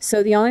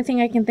 So the only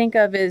thing I can think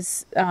of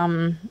is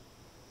that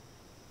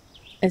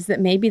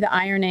maybe the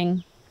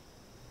ironing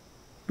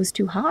was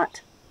too hot.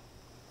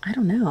 I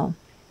don't know.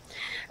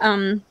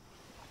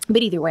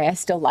 But either way, I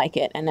still like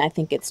it, and I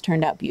think it's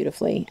turned out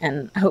beautifully,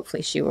 and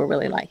hopefully she will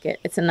really like it.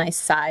 It's a nice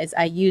size.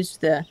 I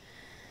used the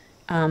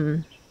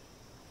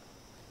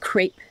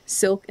crepe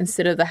silk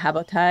instead of the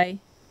habotai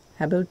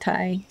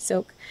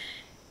silk.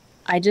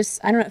 I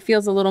don't know, it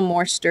feels a little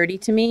more sturdy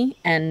to me,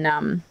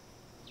 and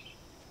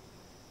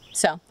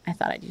so I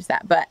thought I'd use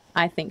that, but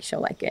I think she'll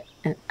like it,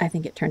 and I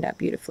think it turned out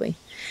beautifully.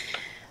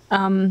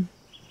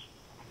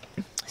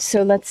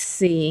 So let's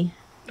see.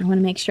 I want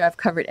to make sure I've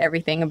covered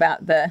everything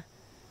about the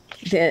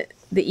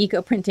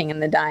eco printing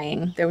and the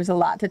dyeing. There was a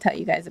lot to tell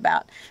you guys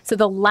about. So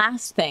the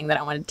last thing that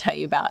I wanted to tell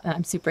you about, and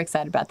I'm super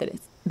excited about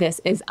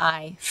this is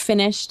I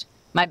finished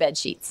my bed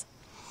sheets.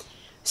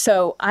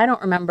 So I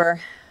don't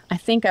remember, I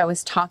think I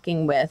was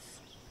talking with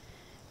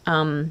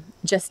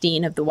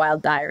Justine of the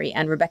Wild Diary,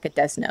 and Rebecca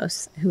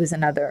Desnos, who is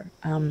another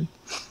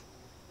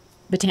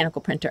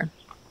botanical printer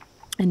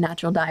and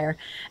natural dyer.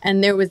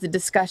 And there was a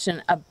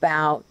discussion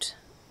about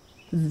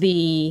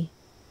the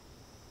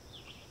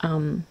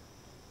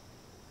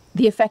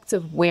effects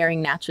of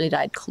wearing naturally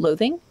dyed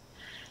clothing,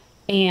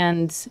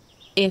 and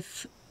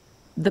if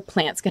the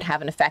plants could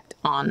have an effect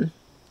on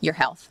your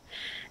health.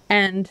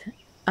 And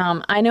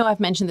I know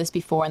I've mentioned this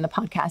before in the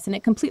podcast, and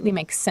it completely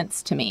makes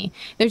sense to me.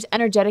 There's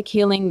energetic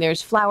healing,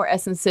 there's flower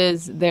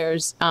essences,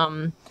 there's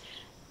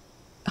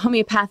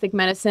homeopathic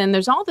medicine.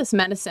 There's all this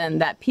medicine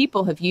that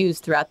people have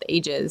used throughout the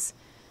ages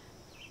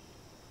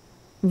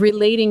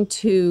relating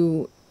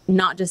to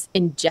not just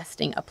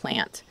ingesting a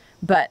plant,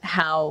 but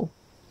how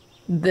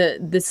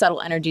the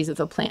subtle energies of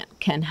the plant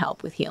can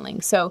help with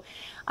healing. So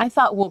I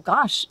thought, well,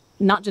 gosh,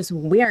 not just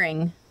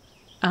wearing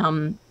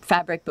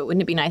fabric, but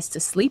wouldn't it be nice to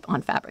sleep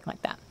on fabric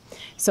like that?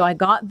 So I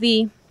got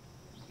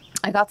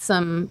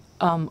some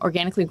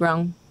organically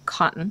grown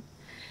cotton.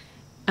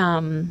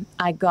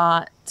 I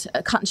got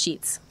cotton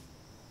sheets,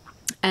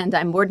 and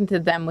I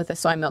mortared them with a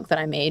soy milk that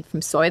I made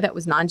from soy that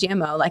was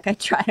non-GMO. Like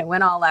I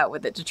went all out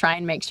with it to try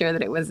and make sure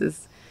that it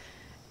was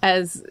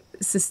as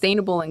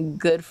sustainable and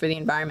good for the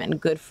environment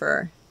and good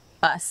for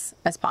us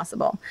as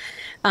possible.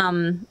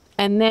 And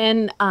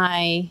then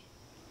I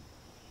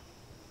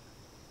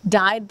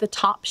dyed the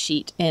top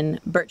sheet in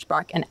birch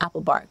bark and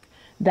apple bark.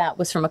 That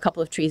was from a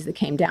couple of trees that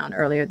came down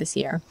earlier this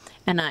year.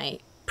 And I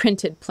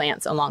printed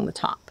plants along the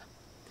top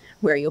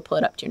where you'll pull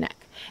it up to your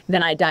neck.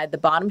 Then I dyed the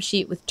bottom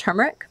sheet with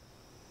turmeric.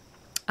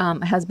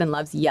 My husband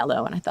loves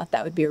yellow, and I thought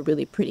that would be a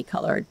really pretty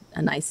color,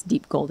 a nice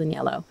deep golden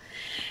yellow.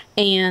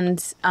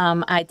 And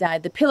I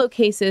dyed the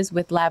pillowcases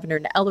with lavender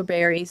and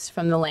elderberries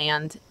from the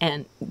land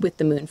and with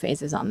the moon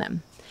phases on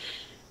them.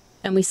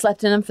 And we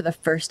slept in them for the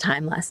first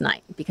time last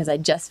night because I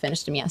just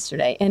finished them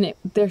yesterday, and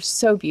they're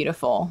so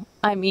beautiful.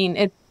 I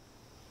mean,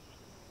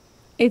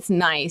 it's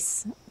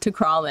nice to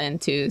crawl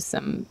into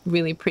some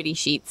really pretty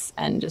sheets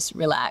and just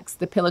relax.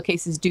 The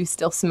pillowcases do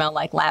still smell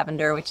like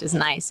lavender, which is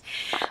nice.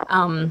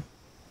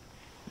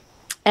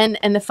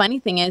 And the funny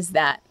thing is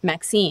that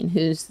Maxine,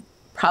 who's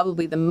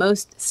probably the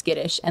most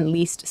skittish and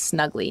least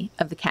snuggly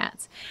of the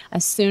cats,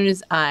 as soon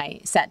as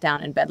I sat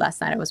down in bed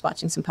last night, I was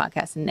watching some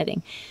podcasts and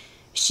knitting,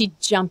 she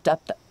jumped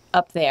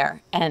up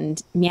there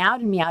and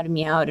meowed and meowed and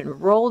meowed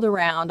and rolled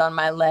around on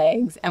my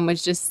legs and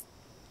was just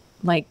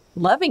like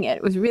loving it.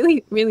 It was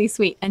really, really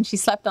sweet. And she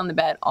slept on the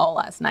bed all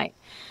last night.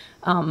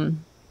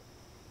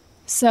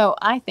 So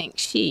I think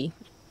she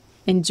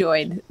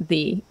enjoyed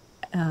the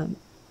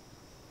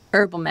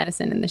herbal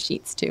medicine in the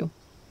sheets too.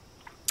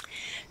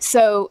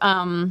 So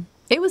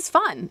it was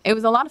fun. It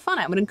was a lot of fun.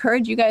 I would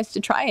encourage you guys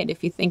to try it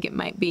if you think it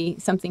might be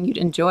something you'd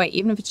enjoy,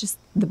 even if it's just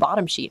the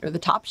bottom sheet or the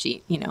top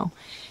sheet, you know.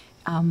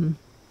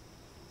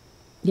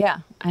 Yeah,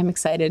 I'm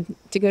excited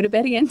to go to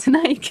bed again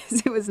tonight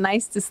because it was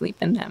nice to sleep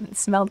in them. It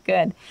smelled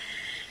good.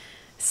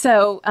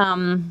 So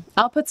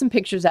I'll put some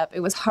pictures up.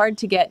 It was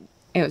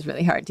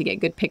really hard to get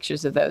good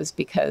pictures of those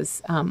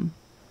because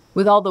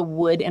with all the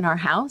wood in our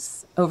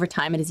house, over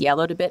time it has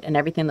yellowed a bit and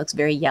everything looks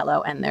very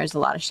yellow and there's a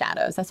lot of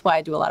shadows. That's why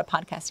I do a lot of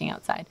podcasting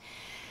outside.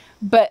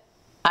 But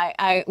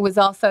I was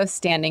also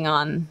standing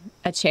on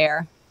a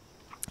chair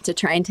to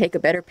try and take a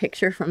better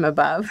picture from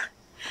above.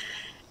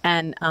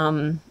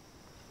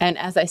 And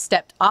as I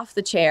stepped off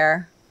the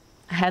chair,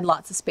 I had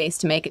lots of space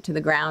to make it to the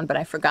ground, but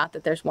I forgot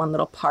that there's one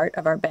little part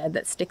of our bed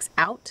that sticks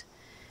out.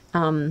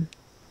 The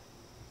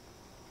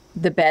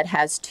bed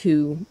has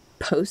two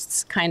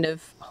posts kind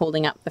of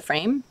holding up the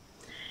frame.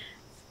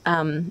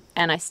 And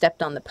I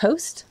stepped on the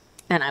post,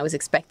 and I was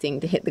expecting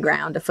to hit the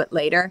ground a foot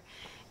later.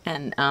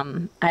 And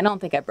I don't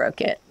think I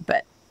broke it,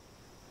 but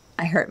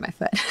I hurt my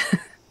foot.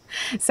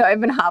 So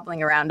I've been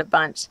hobbling around a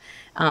bunch.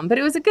 But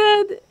it was a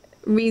good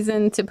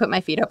reason to put my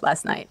feet up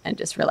last night and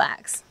just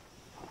relax.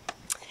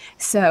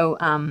 So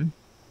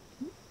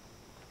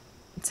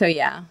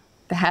yeah,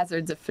 the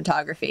hazards of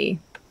photography.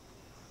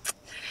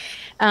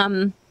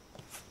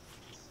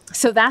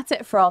 So that's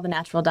it for all the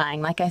natural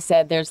dyeing. Like I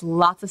said, there's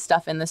lots of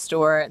stuff in the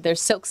store. There's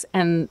silks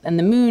and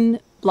the moon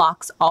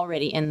blocks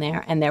already in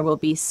there, and there will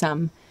be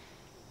some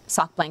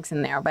sock blanks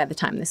in there by the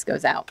time this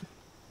goes out.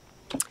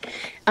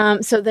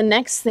 So the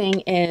next thing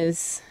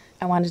is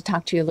I wanted to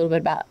talk to you a little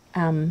bit about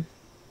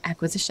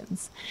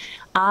acquisitions.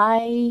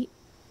 I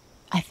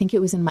think it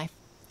was in my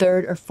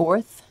third or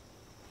fourth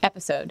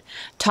episode,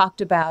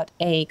 talked about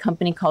a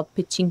company called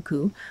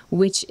Pichinku,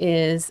 which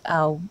is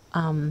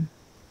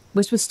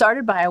which was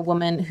started by a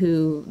woman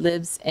who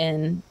lives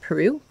in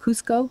Peru,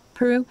 Cusco,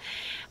 Peru,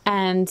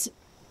 and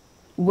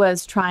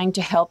was trying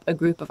to help a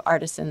group of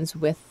artisans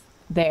with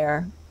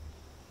their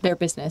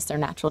business, their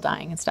natural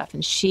dyeing and stuff.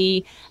 And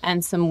she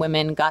and some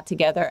women got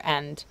together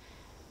and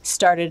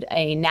started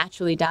a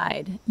naturally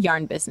dyed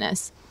yarn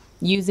business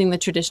using the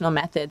traditional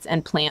methods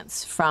and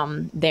plants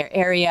from their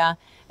area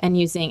and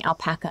using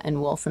alpaca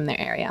and wool from their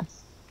area.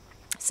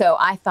 So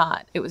I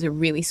thought it was a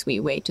really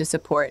sweet way to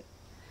support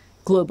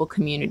global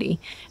community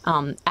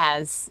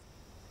as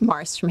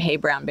Mars from Hey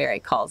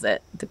Brownberry calls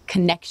it, the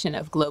connection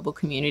of global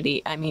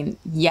community. I mean,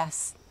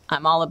 yes,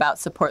 I'm all about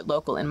support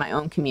local in my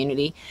own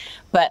community,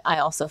 but I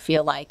also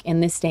feel like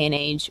in this day and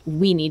age,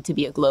 we need to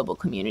be a global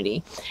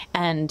community.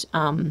 And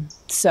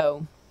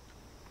so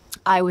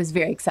I was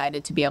very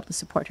excited to be able to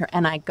support her.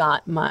 And I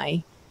got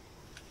my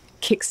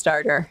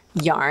Kickstarter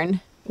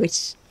yarn,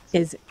 which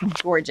is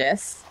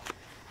gorgeous.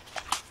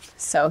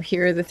 So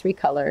here are the 3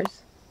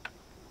 colors.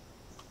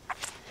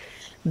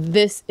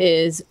 This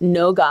is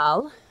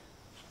Nogal,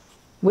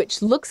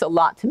 which looks a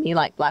lot to me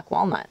like black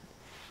walnut.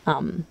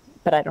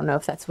 But I don't know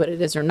if that's what it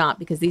is or not,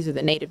 because these are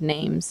the native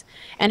names.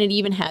 And it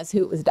even has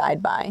who it was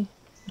dyed by,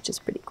 which is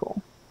pretty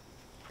cool.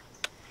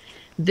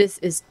 This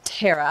is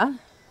Terra,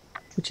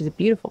 which is a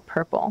beautiful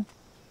purple.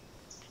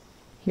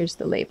 Here's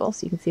the label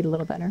so you can see it a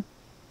little better.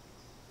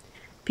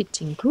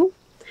 Pichinku.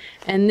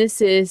 And this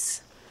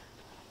is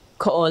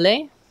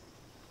Koole,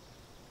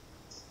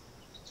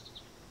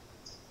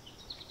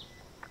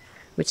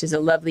 which is a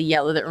lovely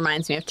yellow that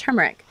reminds me of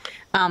turmeric.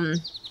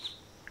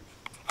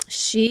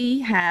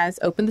 She has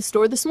opened the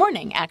store this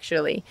morning,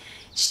 actually.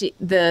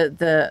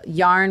 The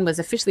yarn was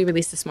officially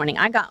released this morning.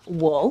 I got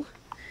wool.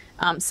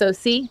 So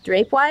see,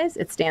 drape-wise,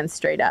 it stands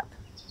straight up.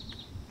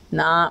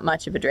 Not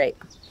much of a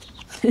drape.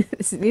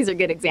 These are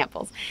good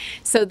examples.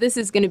 So this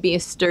is going to be a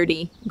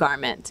sturdy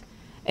garment.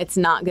 It's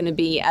not going to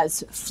be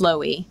as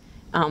flowy,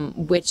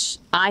 which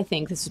I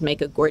think this would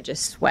make a gorgeous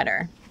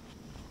sweater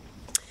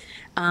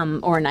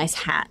or a nice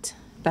hat.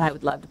 But I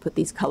would love to put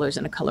these colors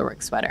in a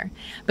colorwork sweater.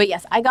 But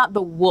yes, I got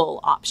the wool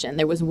option.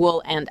 There was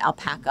wool and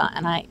alpaca,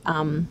 and I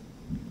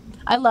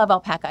love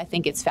alpaca. I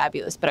think it's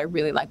fabulous, but I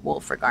really like wool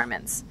for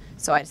garments.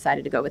 So I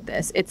decided to go with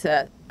this. It's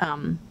a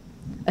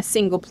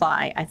single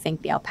ply. I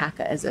think the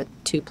alpaca is a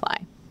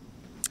 2-ply.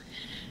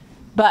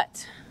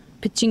 But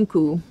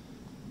Pichinku,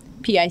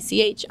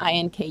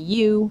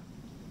 P-I-C-H-I-N-K-U,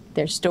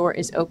 their store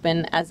is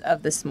open as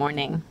of this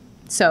morning.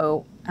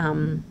 So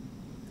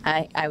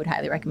I would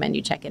highly recommend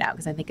you check it out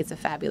because I think it's a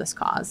fabulous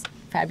cause,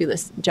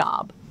 fabulous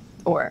job,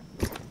 or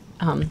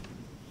a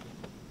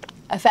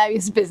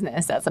fabulous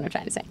business. That's what I'm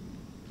trying to say.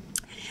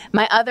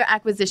 My other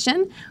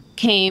acquisition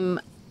came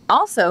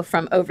also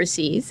from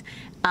overseas.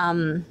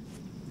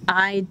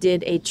 I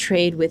did a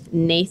trade with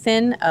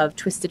Nathan of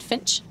Twisted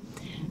Finch.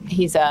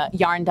 He's a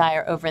yarn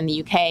dyer over in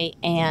the UK,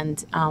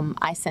 and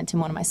I sent him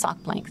one of my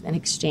sock blanks in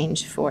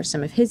exchange for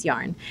some of his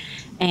yarn.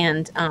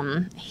 And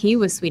he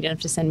was sweet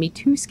enough to send me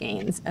 2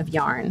 skeins of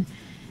yarn.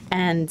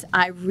 And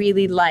I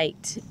really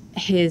liked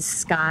his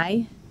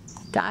sky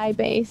dye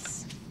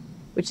base,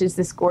 which is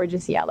this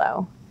gorgeous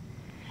yellow.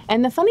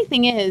 And the funny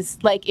thing is,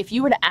 like, if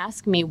you were to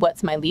ask me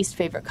what's my least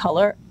favorite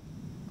color,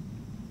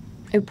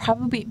 it would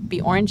probably be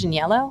orange and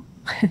yellow.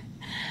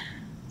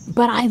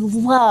 But I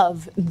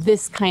love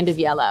this kind of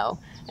yellow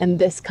and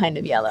this kind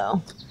of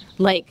yellow.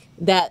 Like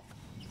that,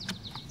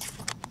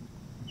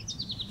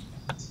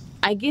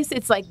 I guess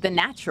it's like the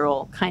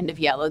natural kind of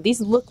yellow.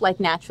 These look like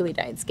naturally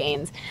dyed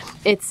skeins.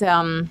 It's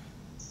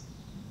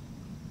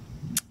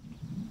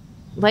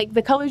like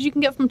the colors you can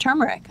get from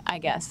turmeric, I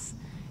guess.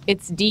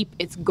 It's deep,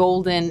 it's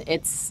golden,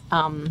 it's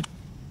a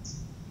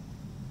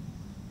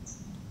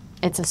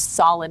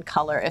solid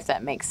color, if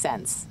that makes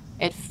sense.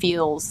 It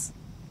feels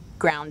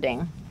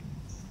grounding.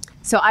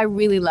 So I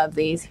really love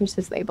these. Here's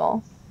his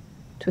label,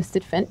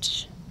 Twisted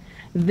Finch.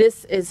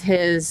 This is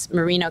his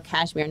merino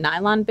cashmere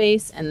nylon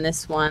base, and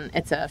this one,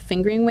 it's a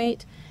fingering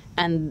weight,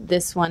 and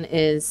this one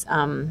is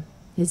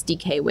his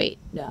DK weight,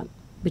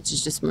 which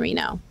is just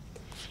merino.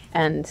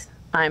 And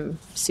I'm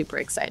super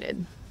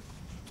excited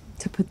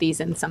to put these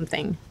in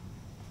something.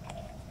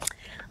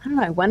 I don't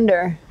know, I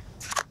wonder,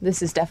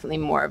 this is definitely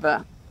more of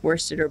a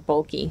worsted or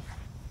bulky.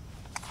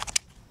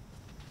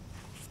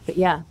 But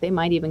yeah, they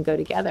might even go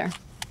together.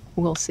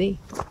 We'll see.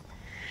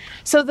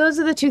 So those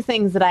are the 2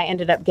 things that I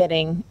ended up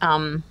getting.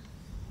 And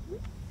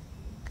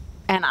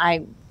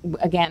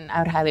again, I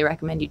would highly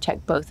recommend you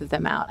check both of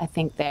them out. I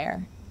think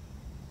they're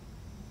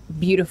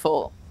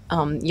beautiful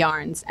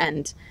yarns.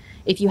 And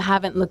if you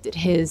haven't looked at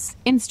his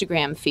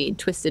Instagram feed,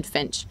 Twisted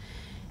Finch,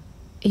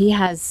 he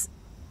has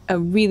a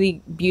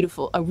really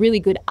beautiful, a really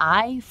good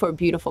eye for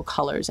beautiful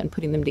colors and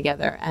putting them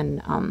together,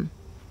 and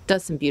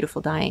does some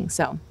beautiful dyeing.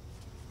 So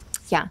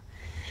yeah,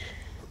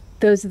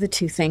 those are the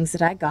 2 things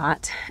that I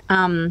got.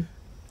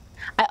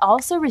 I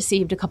also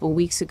received a couple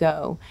weeks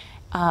ago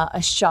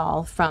a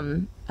shawl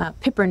from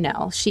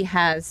Pimpernel. She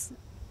has,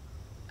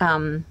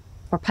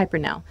 or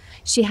Pimpernel.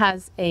 She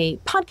has a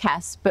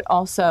podcast, but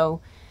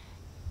also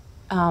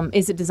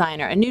is a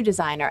designer, a new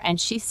designer, and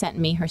she sent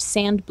me her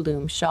sand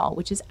bloom shawl,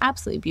 which is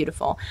absolutely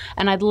beautiful.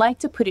 And I'd like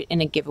to put it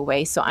in a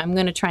giveaway, so I'm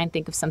going to try and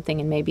think of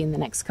something, and maybe in the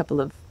next couple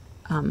of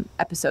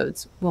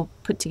episodes, we'll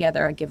put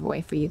together a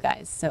giveaway for you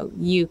guys, so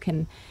you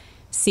can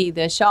see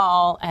the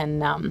shawl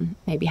and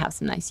maybe have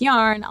some nice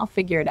yarn. I'll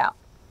figure it out.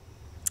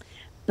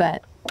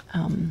 But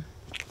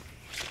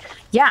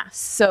yeah,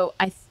 so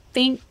I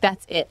think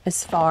that's it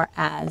as far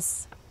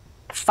as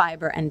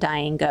fiber and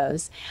dyeing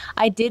goes.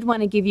 I did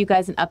want to give you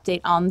guys an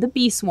update on the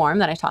bee swarm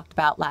that I talked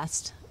about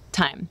last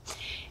time.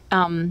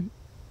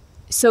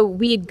 So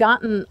we had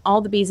gotten all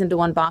the bees into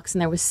one box,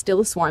 and there was still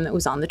a swarm that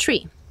was on the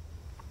tree.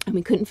 And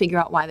we couldn't figure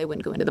out why they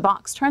wouldn't go into the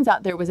box. Turns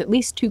out there was at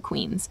least 2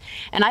 queens.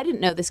 And I didn't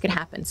know this could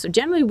happen. So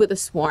generally with a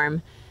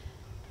swarm,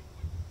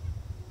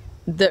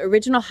 the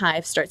original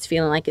hive starts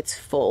feeling like it's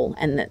full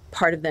and that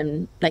part of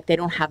them, like they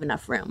don't have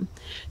enough room.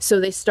 So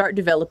they start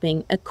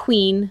developing a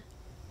queen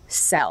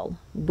cell,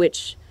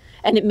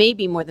 and it may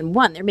be more than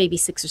one. There may be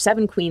 6 or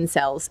 7 queen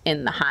cells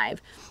in the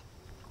hive.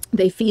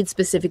 They feed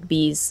specific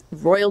bees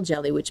royal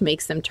jelly, which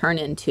makes them turn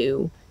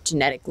into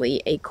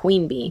genetically a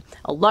queen bee,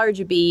 a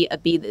larger bee, a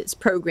bee that's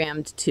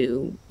programmed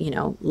to,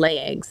 lay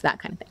eggs, that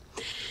kind of thing.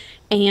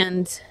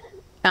 And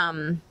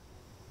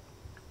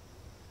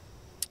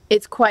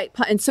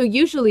and so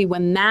usually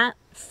when that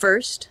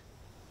first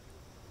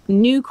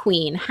new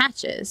queen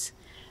hatches,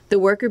 the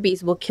worker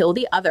bees will kill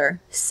the other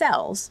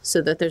cells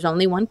so that there's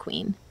only one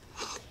queen.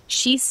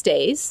 She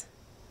stays,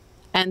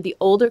 and the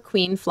older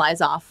queen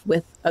flies off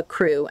with a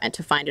crew and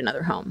to find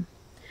another home.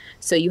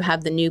 So you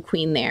have the new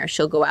queen there.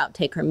 She'll go out,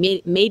 take her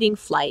mating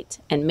flight,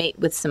 and mate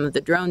with some of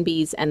the drone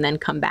bees, and then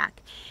come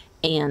back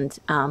and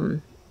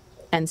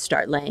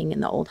start laying in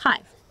the old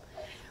hive.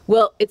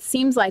 Well, it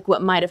seems like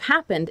what might have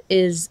happened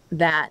is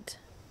that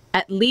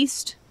at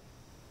least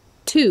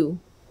 2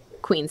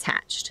 queens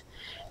hatched.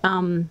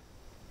 Two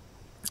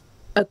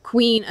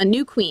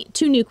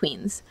new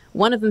queens.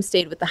 One of them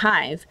stayed with the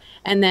hive,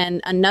 and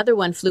then another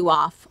one flew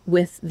off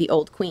with the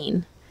old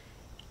queen,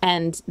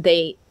 and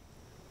they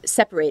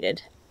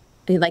separated.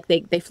 Like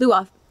they flew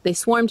off, they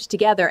swarmed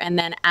together, and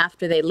then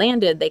after they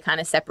landed, they kind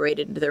of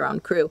separated into their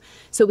own crew.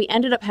 So we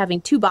ended up having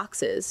 2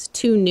 boxes,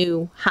 2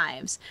 new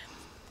hives.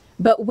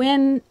 But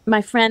when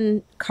my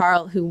friend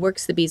Carl, who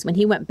works the bees, when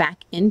he went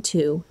back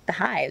into the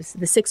hives,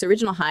 the 6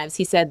 original hives,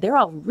 he said, they're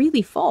all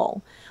really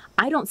full.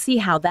 I don't see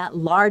how that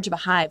large of a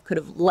hive could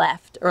have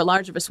left, or a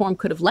large of a swarm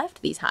could have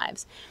left these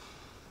hives.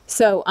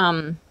 So,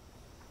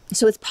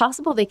 so it's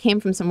possible they came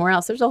from somewhere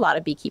else. There's a lot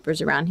of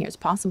beekeepers around here. It's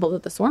possible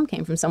that the swarm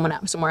came from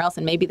somewhere else,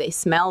 and maybe they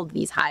smelled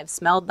these hives,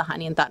 smelled the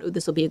honey, and thought, oh,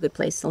 this will be a good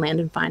place to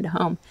land and find a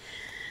home.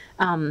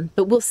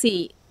 But we'll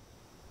see.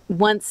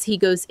 Once he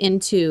goes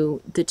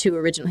into the 2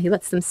 original, he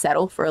lets them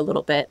settle for a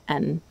little bit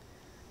and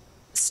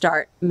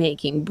start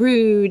making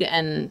brood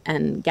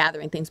and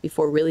gathering things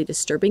before really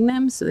disturbing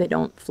them so they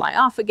don't fly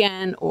off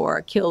again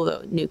or kill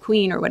the new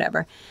queen or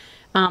whatever.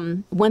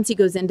 Once he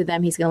goes into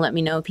them, he's going to let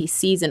me know if he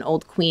sees an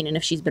old queen and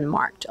if she's been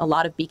marked. A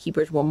lot of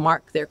beekeepers will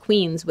mark their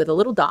queens with a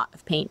little dot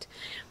of paint,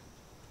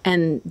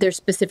 and there's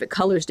specific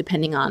colors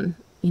depending on,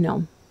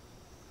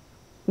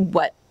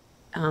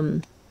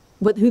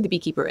 who the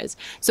beekeeper is.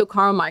 So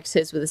Carl marks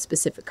his with a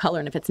specific color,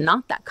 and if it's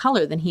not that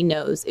color, then he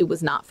knows it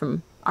was not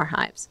from our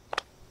hives.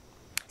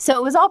 So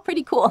it was all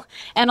pretty cool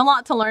and a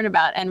lot to learn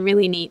about, and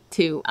really neat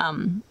to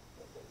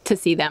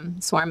see them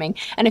swarming.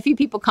 And a few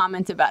people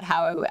comment about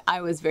how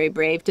I was very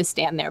brave to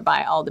stand there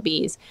by all the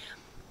bees.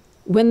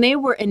 When they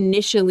were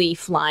initially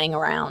flying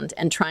around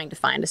and trying to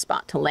find a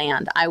spot to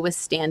land, I was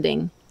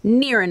standing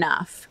near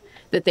enough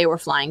that they were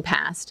flying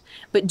past.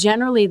 But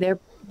generally,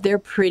 they're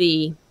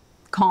pretty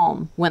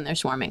calm when they're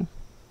swarming.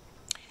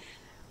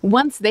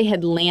 Once they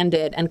had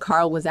landed and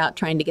Carl was out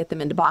trying to get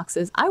them into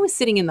boxes, I was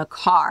sitting in the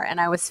car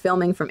and I was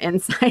filming from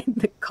inside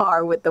the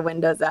car with the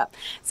windows up.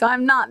 So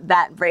I'm not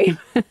that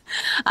brave.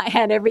 I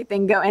had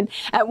everything going.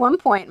 At one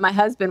point, my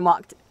husband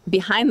walked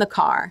behind the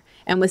car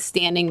and was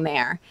standing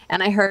there,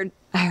 and I heard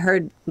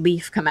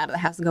Leaf come out of the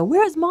house and go,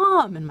 "Where's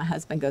Mom?" And my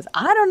husband goes,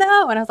 "I don't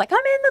know." And I was like, "I'm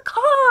in the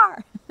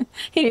car."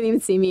 He didn't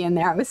even see me in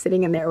there. I was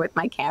sitting in there with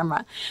my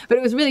camera. But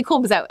it was really cool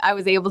because I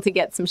was able to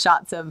get some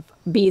shots of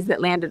bees that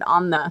landed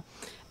on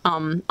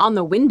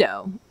the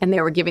window, and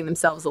they were giving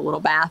themselves a little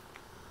bath.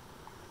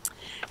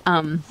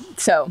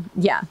 So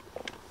yeah,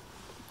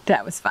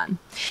 that was fun.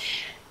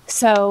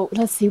 So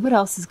let's see, what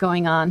else is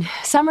going on?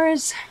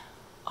 Summer's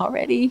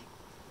already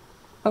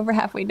over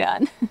halfway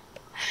done.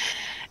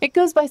 It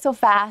goes by so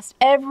fast.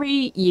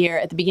 Every year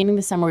at the beginning of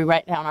the summer, we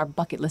write down our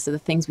bucket list of the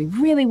things we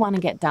really want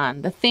to get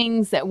done, the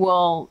things that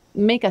will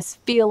make us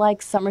feel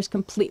like summer's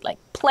complete, like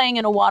playing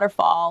in a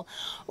waterfall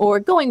or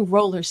going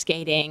roller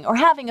skating or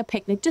having a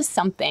picnic, just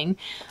something.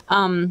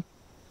 And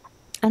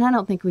I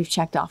don't think we've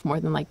checked off more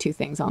than like 2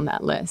 things on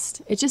that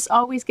list. It just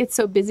always gets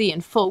so busy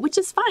and full, which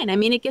is fine. I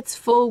mean, it gets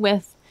full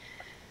with,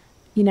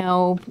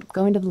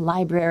 going to the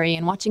library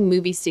and watching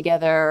movies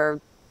together,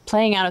 or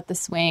playing out at the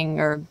swing,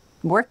 or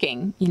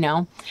working,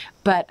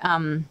 but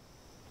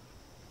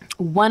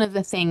one of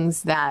the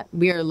things that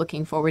we are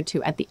looking forward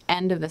to at the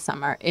end of the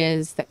summer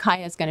is that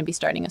Kaya is going to be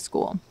starting a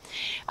school.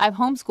 I've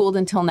homeschooled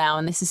until now,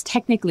 and this is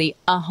technically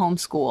a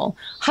homeschool,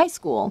 high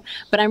school,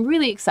 but I'm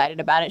really excited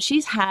about it.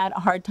 She's had a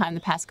hard time the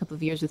past couple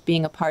of years with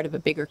being a part of a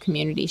bigger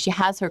community. She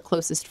has her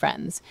closest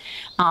friends.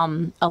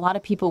 A lot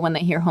of people, when they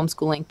hear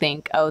homeschooling,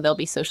 think, oh, they'll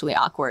be socially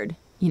awkward.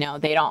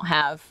 They don't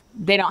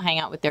hang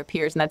out with their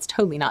peers, and that's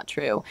totally not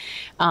true.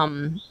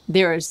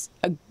 There's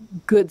a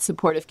good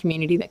supportive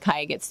community that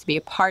Kaya gets to be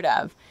a part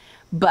of,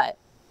 but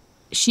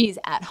she's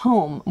at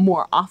home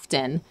more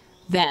often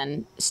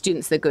than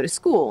students that go to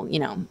school,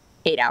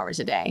 8 hours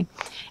a day.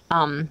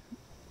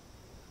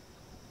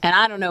 And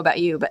I don't know about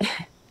you, but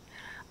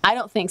I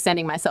don't think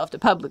sending myself to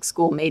public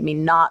school made me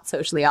not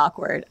socially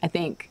awkward. I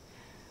think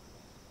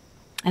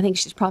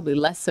she's probably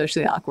less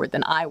socially awkward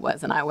than I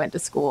was, and I went to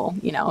school,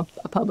 you know,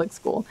 a public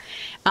school.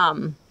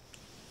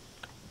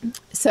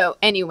 So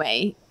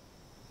anyway,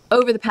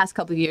 over the past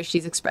couple of years,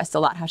 she's expressed a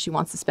lot how she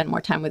wants to spend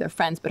more time with her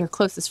friends, but her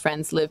closest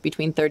friends live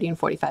between 30 and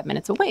 45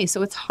 minutes away,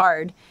 so it's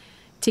hard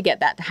to get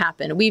that to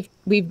happen.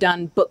 We've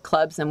done book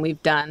clubs, and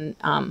we've done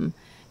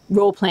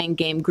role-playing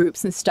game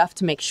groups and stuff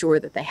to make sure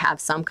that they have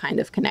some kind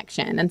of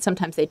connection, and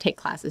sometimes they take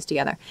classes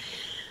together.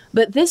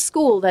 But this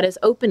school that is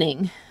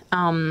opening,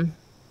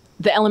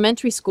 the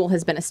elementary school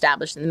has been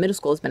established and the middle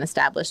school has been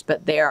established,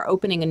 but they are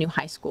opening a new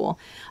high school,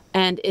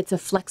 and it's a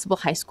flexible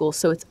high school,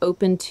 so it's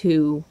open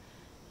to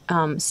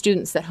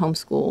students that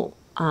homeschool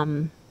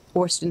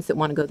or students that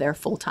want to go there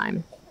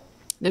full-time.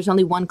 There's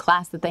only one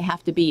class that they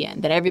have to be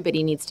in, that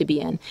everybody needs to be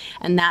in,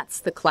 and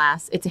that's the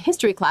class. It's a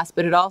history class,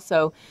 but it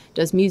also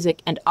does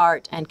music and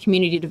art and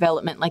community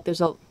development. Like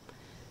there's a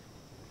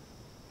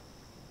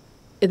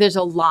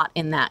lot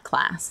in that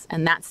class,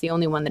 and that's the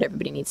only one that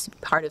everybody needs to be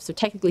part of. So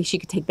technically she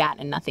could take that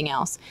and nothing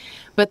else.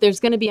 But there's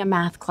going to be a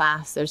math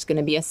class, there's going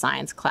to be a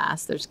science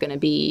class, there's going to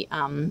be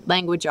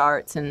language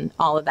arts and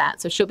all of that.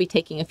 So she'll be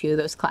taking a few of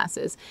those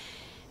classes.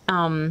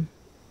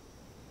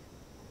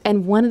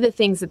 And one of the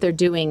things that they're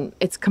doing,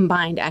 it's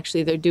combined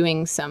actually, they're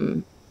doing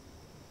some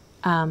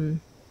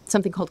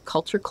something called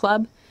Culture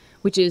Club,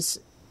 which is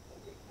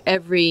either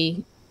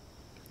every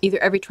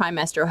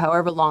trimester or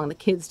however long the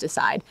kids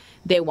decide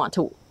they want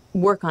to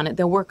work on it.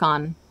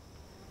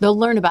 They'll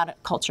learn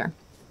about culture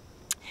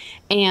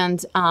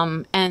and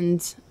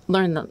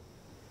learn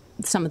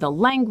some of the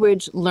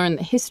language, learn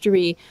the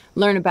history,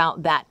 learn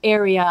about that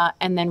area,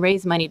 and then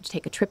raise money to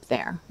take a trip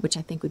there, which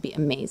I think would be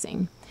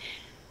amazing.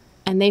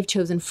 And they've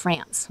chosen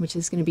France, which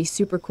is going to be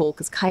super cool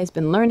because Kaya's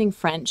been learning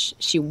French.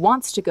 She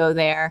wants to go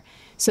there.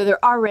 So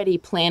they're already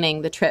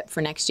planning the trip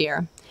for next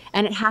year.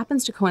 And it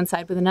happens to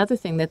coincide with another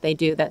thing that they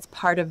do that's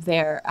part of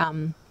their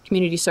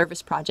community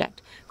service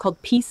project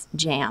called Peace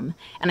Jam.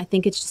 And I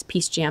think it's just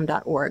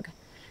peacejam.org.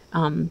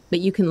 But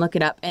you can look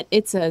it up. And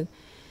it's a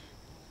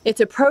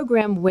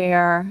program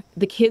where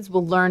the kids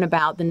will learn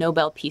about the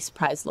Nobel Peace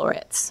Prize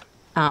laureates,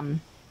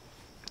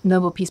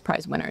 Nobel Peace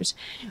Prize winners,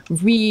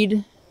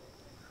 read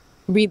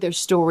their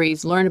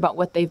stories, learn about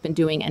what they've been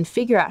doing, and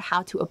figure out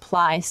how to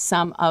apply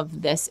some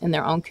of this in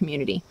their own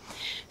community.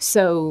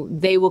 So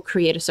they will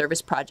create a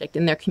service project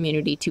in their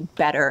community to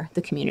better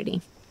the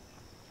community,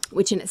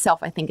 which in itself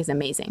I think is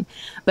amazing.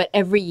 But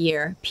every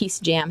year, Peace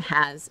Jam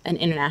has an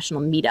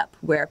international meetup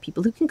where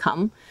people who can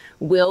come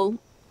will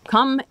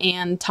come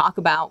and talk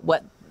about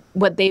what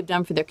they've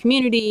done for their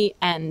community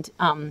and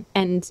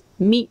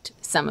meet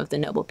some of the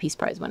Nobel Peace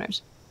Prize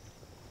winners.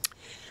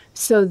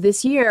 So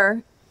this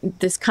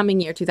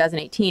coming year,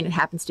 2018, it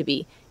happens to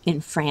be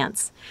in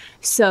France.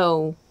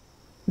 So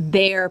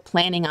they're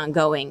planning on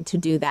going to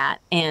do that.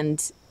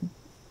 And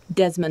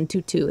Desmond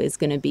Tutu is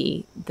going to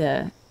be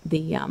the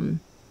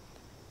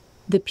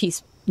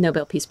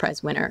Nobel Peace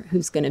Prize winner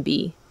who's going to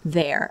be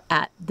there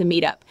at the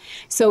meetup.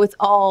 So it's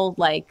all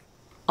like,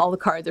 all the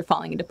cards are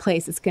falling into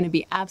place. It's going to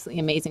be absolutely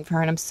amazing for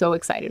her, and I'm so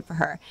excited for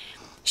her.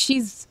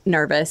 She's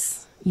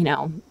nervous, you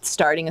know,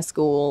 starting a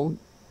school,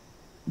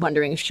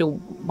 wondering if she'll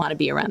want to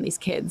be around these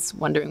kids,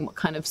 wondering what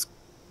kind of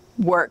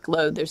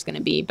workload there's going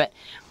to be. But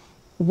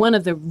one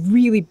of the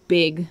really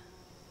big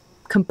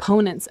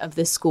components of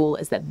this school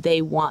is that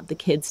they want the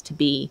kids to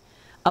be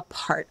a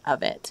part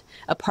of it,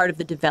 a part of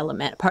the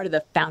development, a part of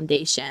the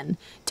foundation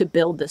to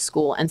build the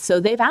school. And so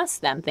they've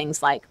asked them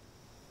things like,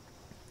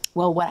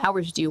 well, what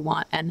hours do you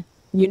want? And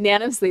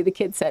unanimously, the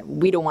kids said,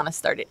 we don't want to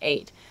start at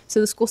 8.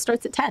 So the school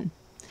starts at 10.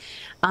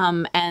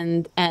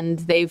 And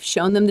they've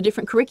shown them the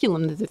different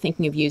curriculum that they're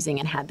thinking of using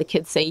and had the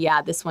kids say,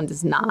 yeah, this one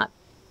does not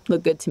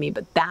look good to me,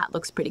 but that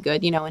looks pretty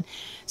good, you know. And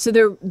so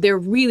they're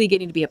really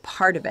getting to be a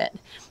part of it,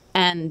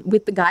 and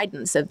with the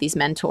guidance of these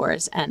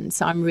mentors. And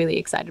so I'm really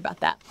excited about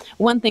that.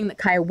 One thing that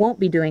Kaya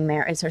won't be doing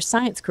there is her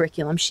science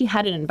curriculum. She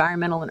had an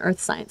environmental and earth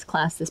science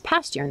class this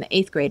past year in the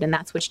 8th grade, and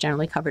that's what's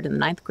generally covered in the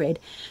 9th grade.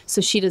 So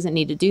she doesn't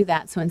need to do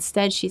that. So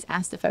instead, she's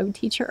asked if I would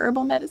teach her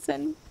herbal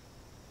medicine.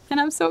 And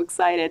I'm so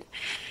excited.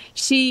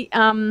 She's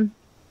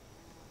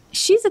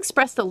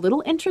expressed a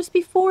little interest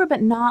before,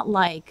 but not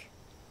like,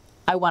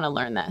 I want to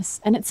learn this.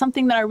 And it's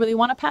something that I really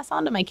want to pass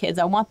on to my kids.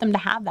 I want them to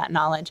have that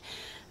knowledge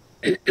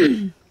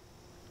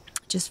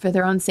just for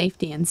their own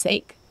safety and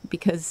sake,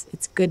 because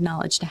it's good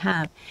knowledge to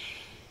have.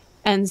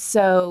 And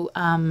so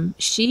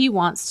she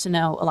wants to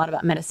know a lot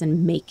about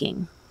medicine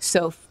making.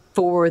 So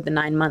for the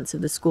 9 months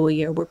of the school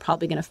year, we're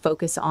probably going to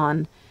focus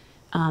on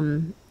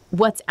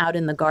what's out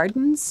in the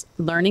gardens,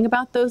 learning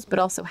about those, but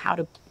also how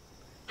to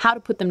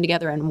put them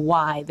together and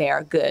why they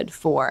are good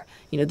for,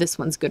 you know, this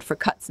one's good for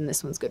cuts and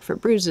this one's good for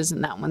bruises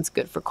and that one's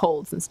good for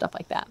colds and stuff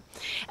like that.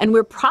 And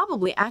we're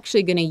probably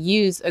actually going to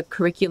use a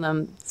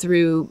curriculum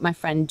through my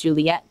friend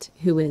Juliet,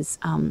 who is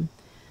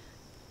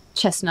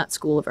Chestnut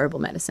School of Herbal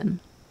Medicine.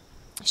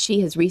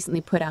 she has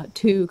recently put out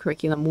 2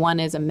 curriculum. One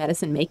is a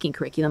medicine making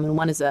curriculum and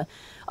one is a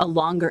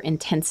longer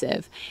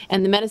intensive.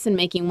 And the medicine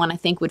making one I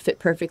think would fit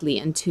perfectly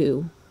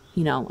into,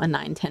 you know, a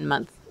 9-10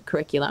 month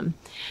curriculum.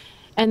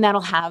 And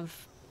that'll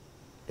have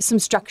some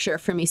structure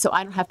for me so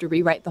I don't have to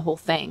rewrite the whole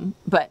thing,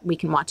 but we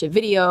can watch a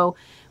video,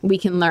 we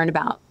can learn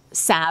about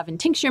salve and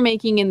tincture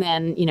making, and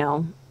then, you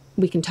know,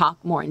 we can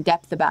talk more in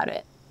depth about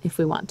it if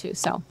we want to.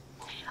 So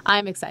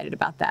I'm excited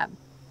about that.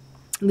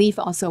 Leaf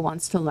also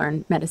wants to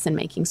learn medicine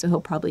making, so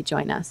he'll probably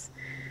join us.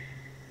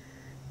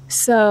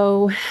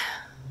 So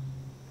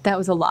that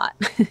was a lot,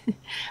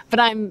 but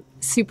I'm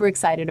super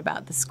excited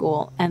about the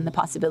school and the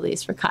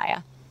possibilities for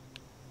Kaya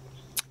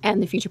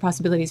and the future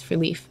possibilities for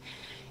Leaf.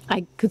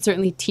 I could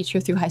certainly teach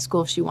her through high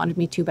school if she wanted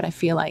me to, but I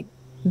feel like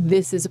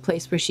this is a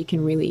place where she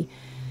can really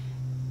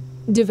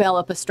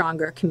develop a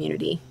stronger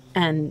community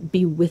and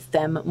be with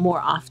them more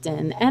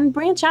often and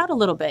branch out a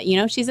little bit. You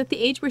know, she's at the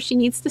age where she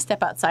needs to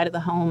step outside of the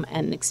home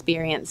and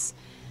experience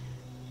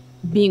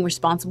being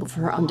responsible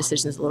for her own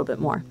decisions a little bit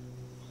more.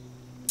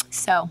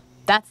 So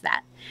that's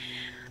that.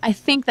 I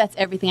think that's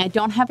everything. I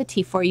don't have a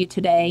tea for you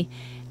today.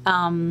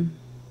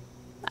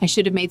 I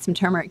should have made some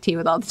turmeric tea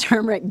with all the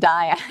turmeric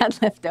dye I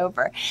had left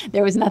over.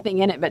 There was nothing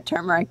in it but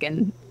turmeric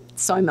and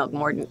soy milk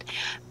mordant.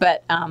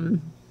 But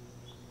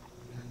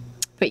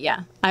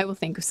yeah, I will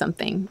think of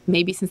something.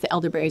 Maybe since the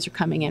elderberries are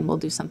coming in, we'll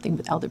do something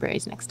with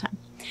elderberries next time.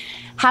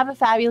 Have a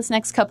fabulous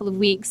next couple of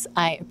weeks.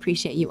 I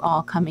appreciate you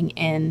all coming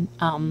in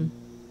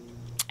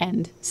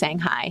and saying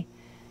hi.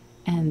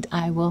 And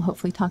I will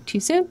hopefully talk to you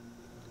soon.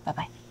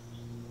 Bye-bye.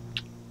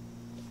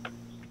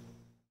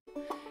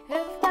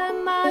 If that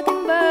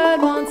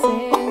mockingbird won't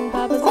sing,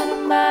 Papa's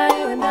gonna buy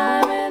you an